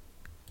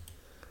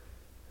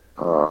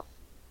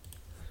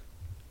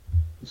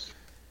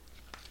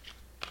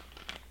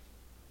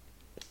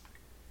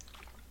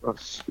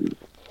 Let's see.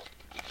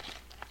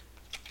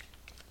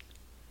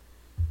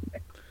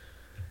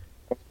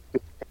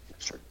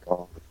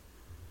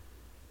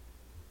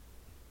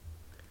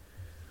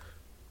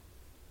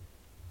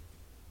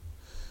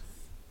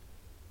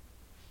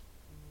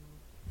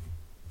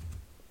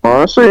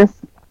 Honestly,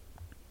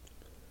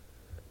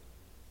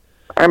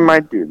 I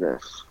might do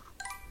this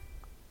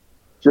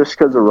just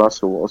because of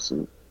Russell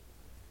Wilson.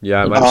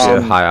 Yeah, it might be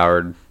a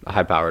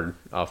high-powered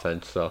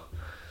offense. So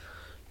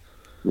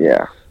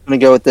Yeah. I'm gonna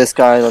go with this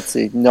guy. Let's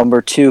see,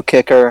 number 2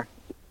 kicker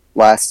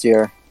last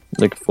year.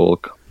 Nick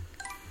Folk.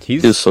 He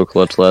was he's so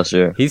clutch last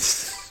year.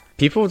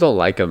 people don't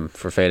like him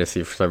for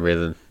fantasy for some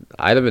reason.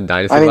 I had him in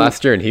dynasty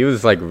last year, and he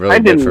was like really I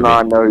good did for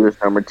not me. know he was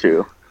number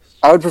 2.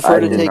 I would prefer I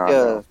to did take not a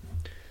know.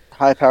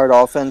 high-powered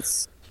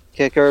offense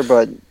kicker,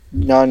 but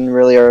none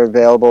really are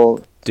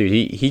available. Dude,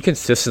 he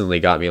consistently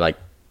got me like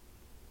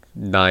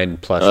 9+ I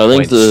think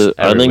points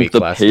every week the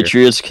last year.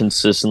 Patriots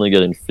consistently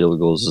getting field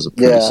goals is a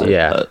pretty Yeah. safe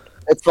Yeah. bet.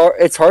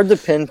 It's hard to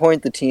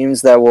pinpoint the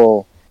teams that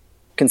will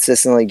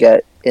consistently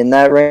get in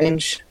that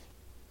range.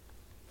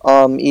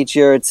 Each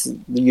year, it's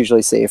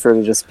usually safer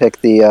to just pick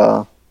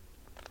the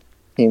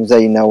teams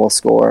that you know will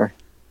score.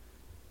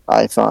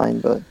 I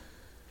find, but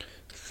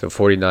So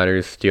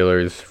 49ers,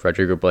 Steelers,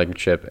 Rodrigo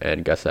Blankenship,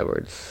 and Gus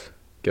Edwards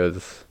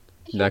goes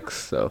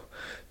next. So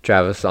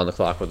Travis on the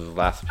clock with his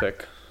last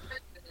pick.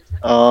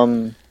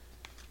 and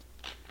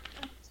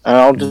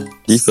I'll just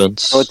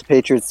Defense. go with the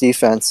Patriots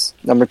defense,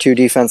 number 2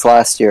 defense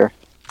last year.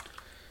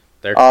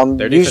 Their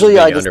defense usually is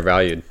I being just-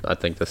 undervalued, I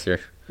think, this year.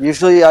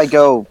 Usually I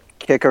go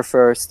kicker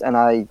first, and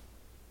I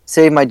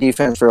save my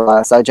defense for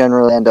last. I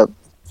generally end up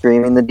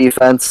streaming the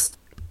defense.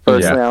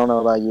 Personally, I don't know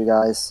about you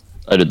guys.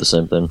 I did the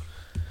same thing.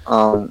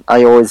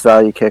 I always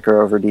value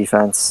kicker over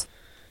defense.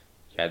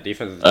 Yeah,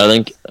 defense. I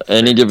think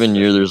any given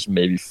year, there's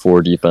maybe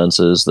 4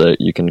 defenses that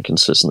you can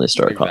consistently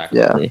start Exactly.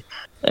 confidently,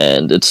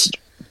 and it's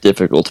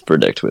difficult to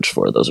predict which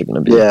 4 of those are going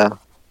to be. Yeah.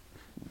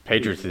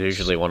 Patriots is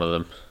usually one of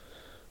them.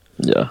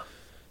 Yeah.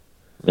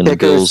 And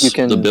Kickers, you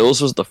can- the Bills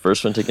was the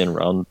first one taken in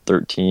round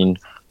 13.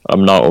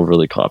 I'm not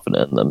overly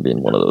confident in them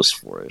being one of those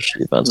 4-ish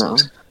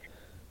defenses.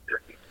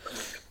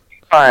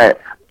 Alright.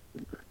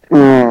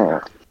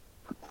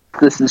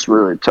 This is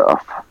really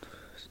tough.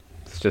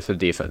 It's just a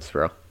defense,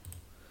 bro.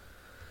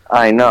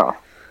 I know.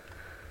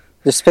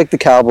 Just pick the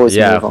Cowboys and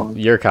Yeah, move on.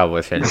 you're a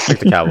Cowboys fan. Just pick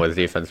the Cowboys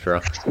defense,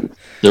 bro.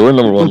 They were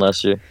number 1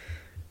 last year.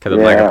 Because of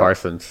Yeah. Micah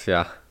Parsons,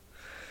 yeah.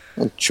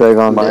 And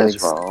Trayvon Might as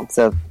Diggs. well.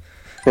 Except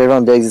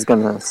Trayvon Diggs is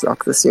going to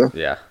suck this year.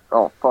 Yeah.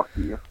 Oh, fuck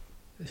you.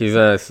 He's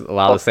going to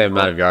allow the same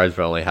amount of yards,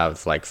 but only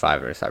has like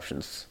 5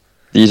 interceptions.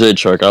 DJ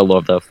Chark, I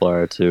love that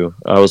flyer too.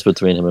 I was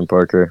between him and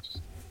Parker.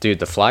 Dude,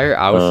 the flyer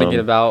I was thinking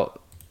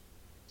about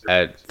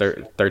at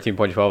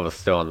 13.12 was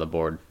still on the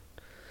board.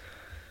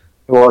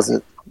 Who was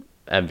it?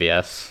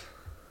 MVS.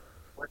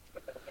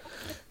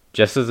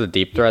 Just as a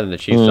deep threat in the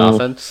Chiefs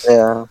offense.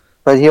 Yeah.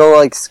 But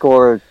he'll,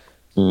 score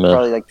Meh.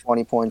 probably,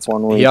 20 points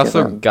one week. He and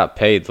also then- got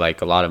paid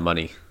like a lot of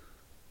money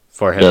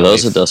for him. Yeah, at that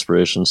was a least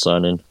desperation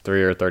signing.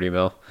 3 or 30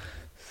 mil.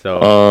 So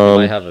he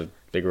might have a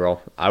big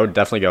role. I would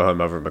definitely go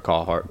him over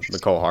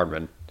McCole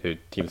Hardman, who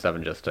Team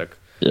 7 just took.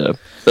 Yeah,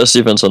 best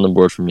defense on the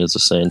board for me is the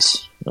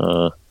Saints.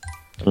 Don't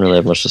really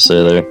have much to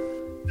say there,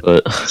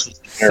 but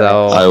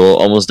So I will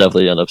almost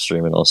definitely end up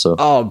streaming also.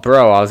 oh,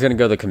 bro, I was gonna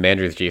go the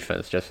Commanders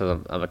defense just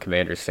because I'm a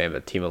Commanders fan,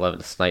 but Team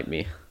 11 sniped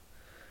me.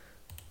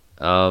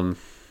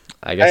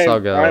 I guess I'll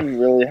go I'm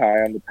really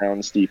high on the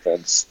Browns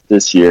defense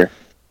this year.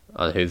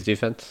 on whose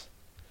defense?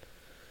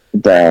 The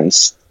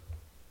Browns.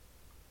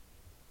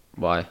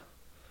 Why?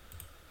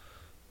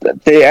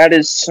 They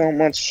added so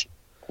much,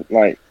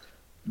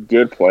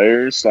 good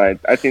players. I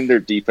think their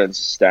defense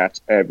stats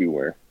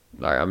everywhere.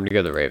 All right, I'm gonna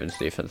go the Ravens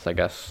defense, I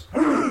guess.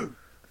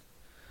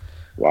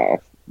 Wow.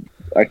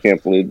 I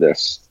can't believe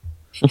this.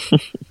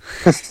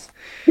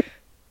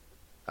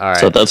 All right.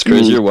 So that's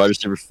crazy. Your wide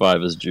receiver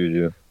 5 is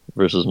Juju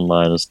versus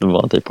mine is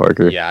Devontae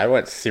Parker. Yeah, I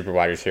went super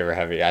wide receiver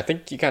heavy. I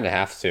think you kind of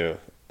have to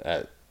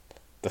at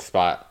the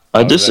spot. I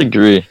was in.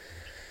 disagree.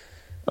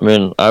 I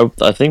mean, I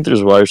think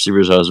there's wide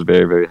receivers I was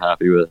very, very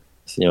happy with,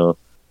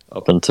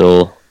 up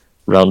until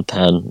round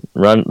 10,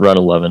 round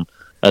 11.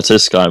 I'd say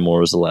Sky Moore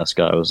was the last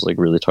guy I was,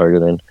 really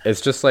targeting.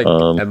 It's just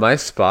at my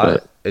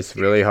spot, it's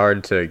really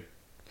hard to,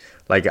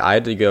 I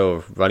had to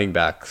go running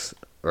backs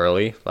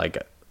early.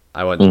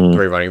 I went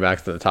 3 running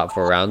backs in the top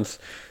 4 rounds.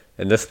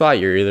 In this spot,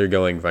 you're either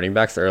going running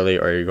backs early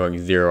or you're going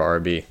 0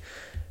 RB.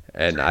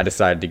 And I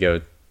decided to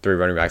go 3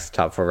 running backs in the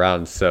top 4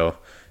 rounds. So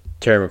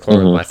Terry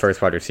McLaurin was my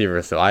first wide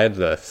receiver. So I had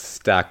to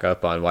stack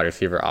up on wide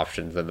receiver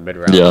options in the mid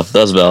rounds. Yeah,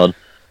 that's valid.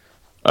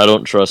 I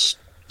don't trust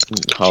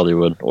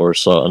Hollywood or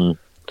Sutton.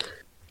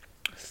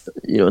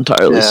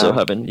 entirely. So Yeah.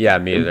 having Yeah,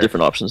 me either.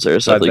 different options there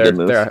is But definitely a good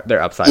move.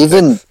 they're upside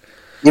Even picks.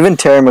 even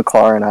Terry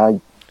McLaurin, I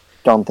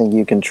don't think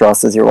you can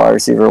trust as your wide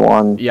receiver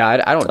one. Yeah,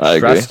 I don't I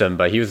trust him,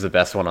 but he was the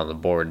best one on the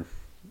board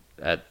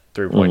at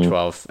 3.12,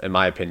 Mm-hmm. in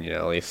my opinion,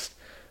 at least.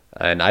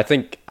 And I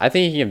think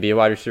he can be a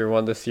wide receiver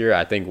one this year.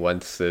 I think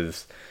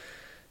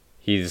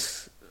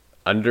he's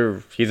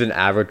an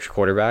average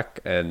quarterback,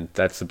 and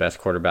that's the best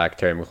quarterback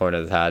Terry McLaurin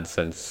has had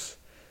since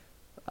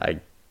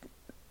in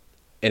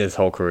his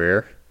whole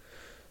career.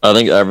 I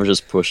think average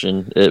is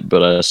pushing it,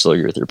 but I still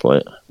agree with your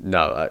point.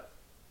 No,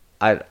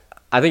 I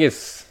think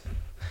it's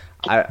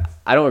I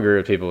don't agree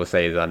with people who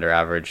say he's under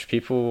average.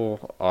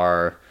 People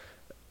are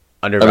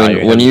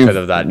undervaluing him because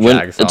of that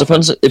Jags. It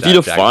depends offense, if you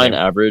that define Jags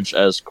game. average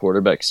as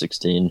quarterback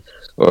 16,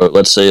 or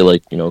let's say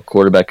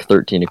quarterback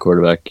 13 to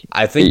quarterback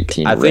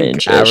 18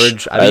 range.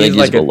 Average. I think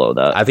he's below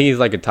that. I think he's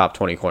like a top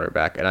 20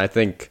 cornerback, and I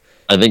think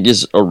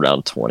he's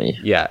around 20.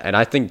 yeah, and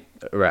I think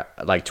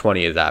like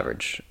 20 is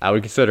average. I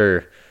would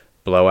consider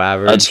below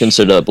average. I'd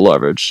consider that below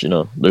average.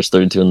 There's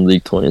 32 in the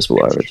league, 20 is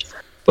below average.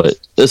 But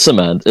it's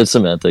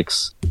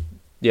semantics.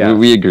 Yeah,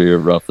 we agree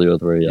roughly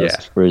with where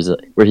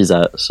he's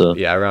at. So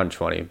yeah, around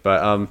 20.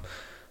 But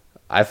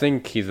I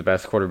think he's the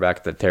best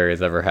quarterback that Terry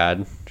has ever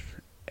had,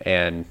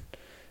 and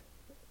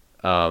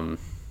I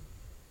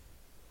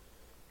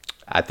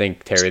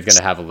think Terry's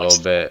gonna have a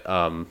little bit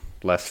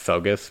less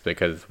focus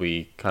because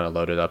we kind of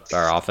loaded up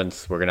our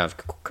offense. We're gonna have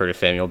Curtis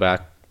Samuel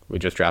back. We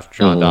just drafted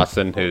John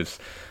Dawson, who's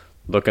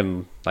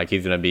looking like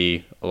he's gonna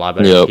be a lot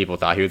better than people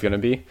thought he was gonna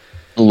be.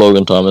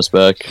 Logan Thomas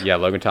back. Yeah,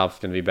 Logan Thomas is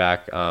gonna be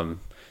back.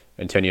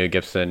 Antonio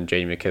Gibson,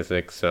 J.D.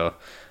 McKissick. So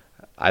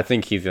I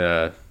think he's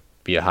gonna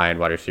be a high-end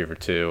wide receiver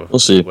too. We'll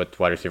see. With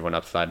wide receiver one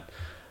upside.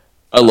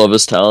 I love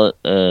his talent,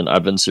 and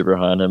I've been super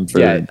high on him for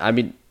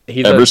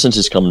ever since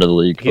he's come to the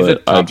league. He's a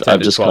top 10 I've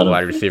to just 12 kind of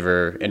wide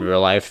receiver in real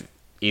life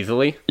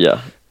easily.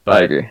 Yeah,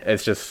 But I agree.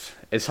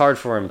 it's hard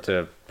for him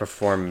to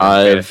perform in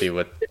fantasy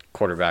with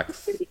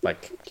quarterbacks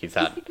like he's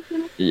had.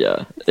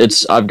 Yeah,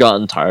 I've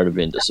gotten tired of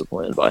being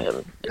disappointed by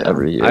him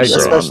every year. I agree.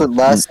 Especially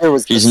last year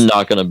was he's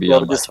not going to be so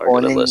on my targeted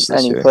disappointing, list and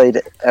this he year.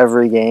 played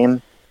every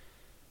game.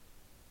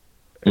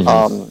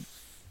 Mhm.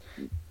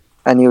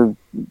 And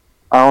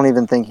I don't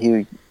even think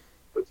I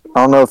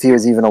don't know if he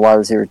was even a wide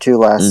receiver 2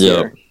 last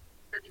year.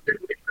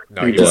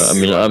 No, he Yeah, was. I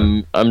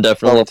mean, I'm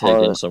definitely Fell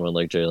apart. taking someone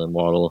like Jalen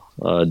Waddle,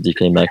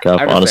 DK Metcalf,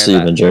 I understand honestly,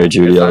 that. even Jerry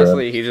Jeudy.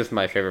 Honestly, he's just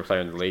my favorite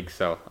player in the league,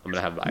 so I'm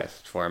gonna have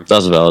bias for him.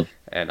 That's valid.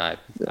 And I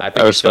I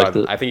think respect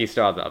it. I think he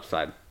still has the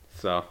upside.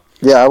 So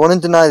Yeah, I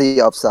wouldn't deny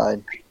the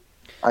upside.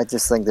 I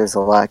just think there's a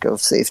lack of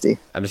safety.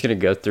 I'm just gonna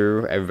go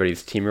through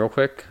everybody's team real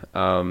quick.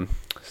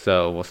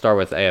 So we'll start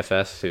with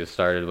AFS, who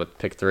started with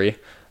pick 3.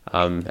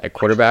 At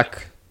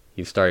quarterback,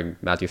 he's starting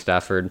Matthew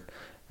Stafford,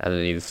 and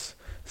then he's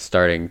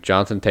starting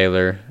Jonathan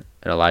Taylor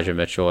and Elijah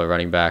Mitchell at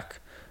running back.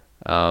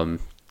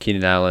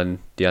 Keenan Allen,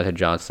 Deontay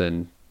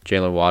Johnson,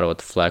 Jalen Waddle at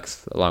the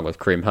flex, along with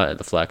Kareem Hunt at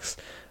the flex.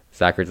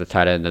 Zachary's the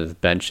tight end, and his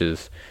bench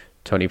is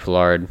Tony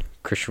Pollard,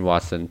 Christian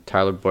Watson,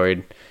 Tyler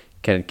Boyd,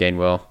 Kenneth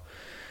Gainwell,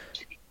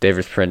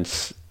 Davis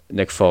Prince,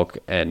 Nick Folk,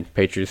 and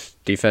Patriots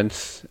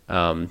defense.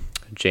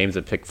 James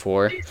at pick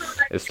 4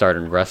 is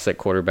starting Russ at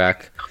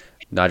quarterback,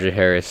 Najee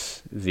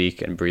Harris,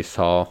 Zeke, and Breece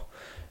Hall.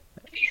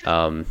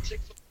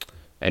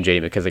 And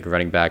J.D. McKissick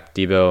running back,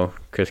 Debo,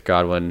 Chris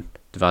Godwin,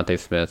 Devontae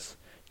Smith,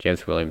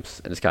 James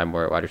Williams, and Sky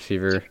Moore at wide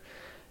receiver.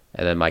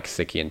 And then Mike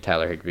Gesicki and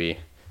Tyler Higbee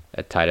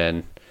at tight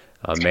end.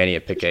 Manny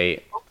at pick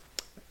 8.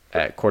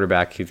 At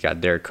quarterback, he's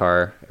got Derek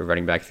Carr. At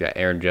running back, he's got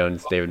Aaron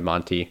Jones, David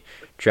Monty,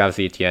 Travis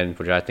Etienne,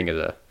 which I think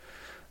is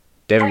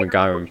David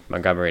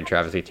Montgomery and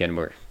Travis Etienne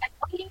were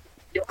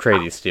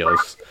crazy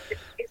steals.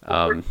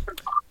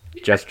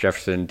 Jess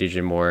Jefferson,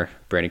 DJ Moore,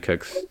 Brandon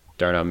Cooks,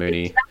 Darnell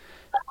Mooney,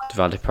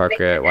 Devontae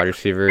Parker at wide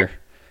receiver,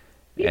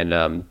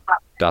 and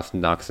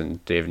Dawson Knox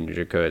and David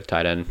Njoku at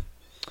tight end.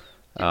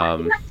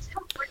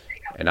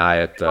 And I,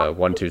 at the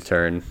 1-2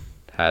 turn,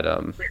 had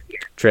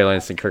Trey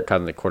Lance and Kirk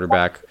Cousins at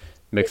quarterback,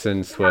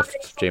 Mixon,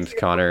 Swift, James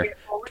Conner,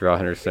 Darrell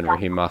Henderson,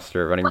 Raheem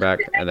Mostert at running back,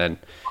 and then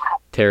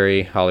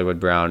Terry, Hollywood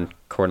Brown,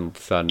 Courtland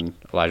Sutton,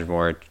 Elijah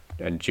Moore,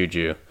 and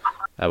Juju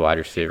at wide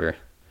receiver.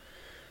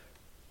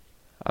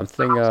 I'm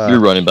thinking Your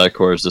running back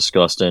core is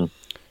disgusting.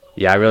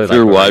 Yeah, I really like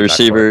Your the wide running back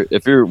core. receiver,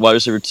 if your wide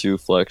receiver 2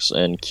 flex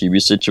and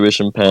QB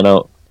situation pan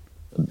out,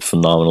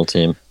 phenomenal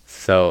team.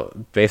 So,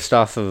 based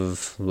off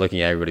of looking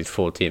at everybody's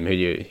full team, who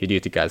do you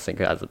guys think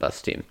has the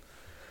best team?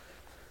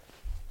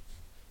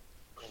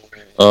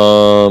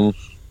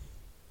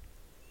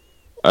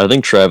 I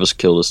think Travis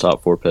killed his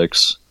top 4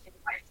 picks,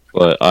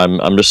 but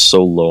I'm just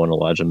so low on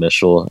Elijah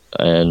Mitchell,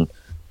 and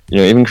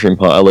even Kareem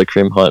Hunt. I like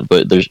Kareem Hunt,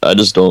 but I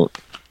just don't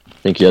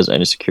think he has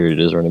any security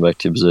to his running back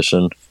 2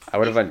 position. I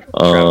would have went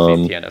Travis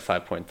Etienne at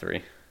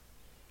 5.3.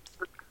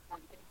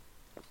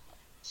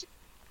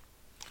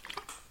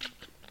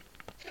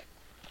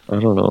 I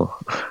don't know.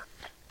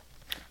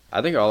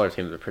 I think all our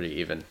teams are pretty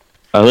even.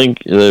 I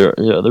think they're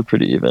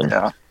pretty even.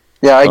 Yeah,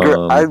 I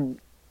agree.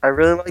 I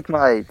really like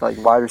my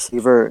wide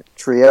receiver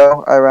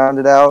trio I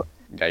rounded out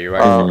Yeah, you're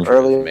right.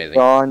 early Amazing.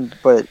 on,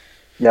 but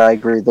yeah, I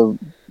agree.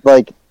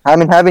 I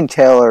mean, having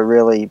Taylor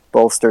really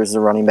bolsters the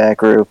running back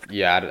group.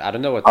 Yeah, I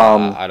don't know what the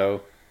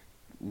auto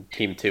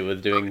team 2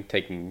 was doing,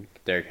 taking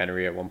Derrick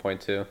Henry at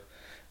 1.2.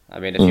 I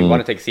mean, if you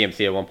want to take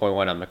CMC at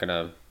 1.1, I'm not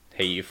gonna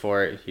hate you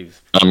for it.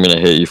 I'm gonna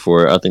hate you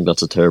for it. I think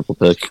that's a terrible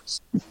pick.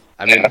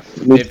 I mean,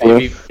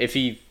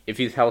 if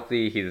he's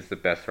healthy, he's the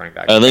best running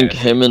back. I think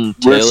him and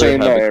We're Taylor saying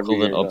that have every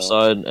equivalent year,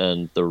 upside,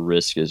 and the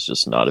risk is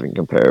just not even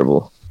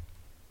comparable.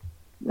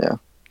 Yeah.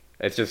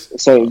 It's just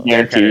So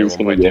Derrick Henry guarantees at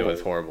gonna 1.2 be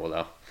was horrible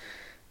though.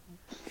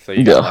 So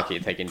you got lucky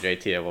taking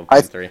JT at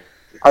 1.3.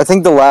 I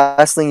think the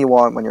last thing you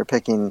want when you're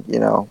picking,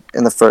 in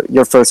the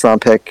your first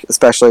round pick,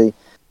 especially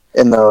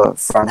in the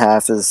front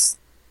half, is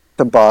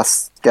to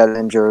bust, get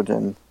injured,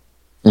 and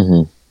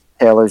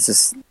Taylor's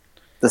just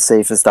the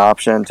safest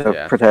option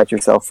to protect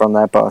yourself from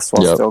that bust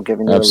while still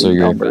giving you elite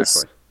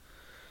numbers.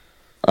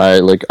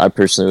 Exactly. I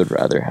personally would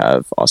rather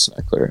have Austin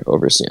Eckler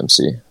over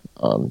CMC,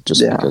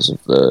 just because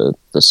of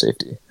the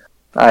safety.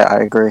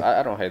 I agree.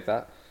 I don't hate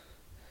that.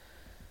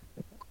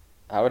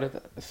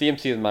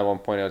 CMC is my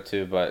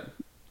 1.02, but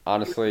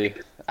honestly,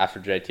 after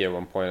JT at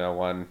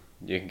 1.01,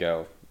 you can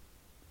go.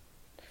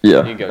 Yeah,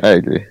 you can go I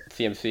agree.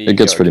 CMC. It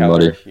gets pretty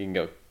muddy. You can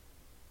go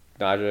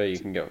Najee. You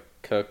can go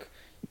Cook.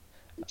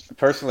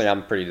 Personally,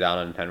 I'm pretty down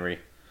on Henry,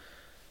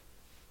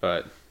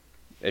 but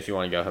if you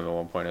want to go him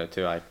at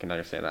 1.02, I can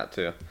understand that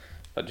too.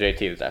 But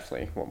JT is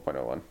definitely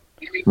 1.01.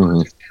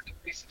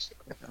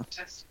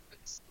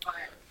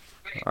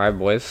 All right,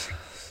 boys.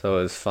 So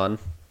it was fun.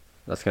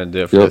 That's going to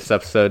do it for this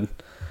episode.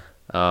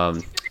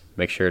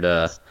 Make sure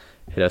to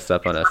hit us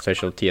up on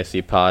official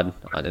TSC pod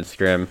on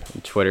Instagram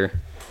and Twitter.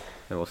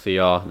 And we'll see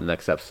y'all in the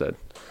next episode.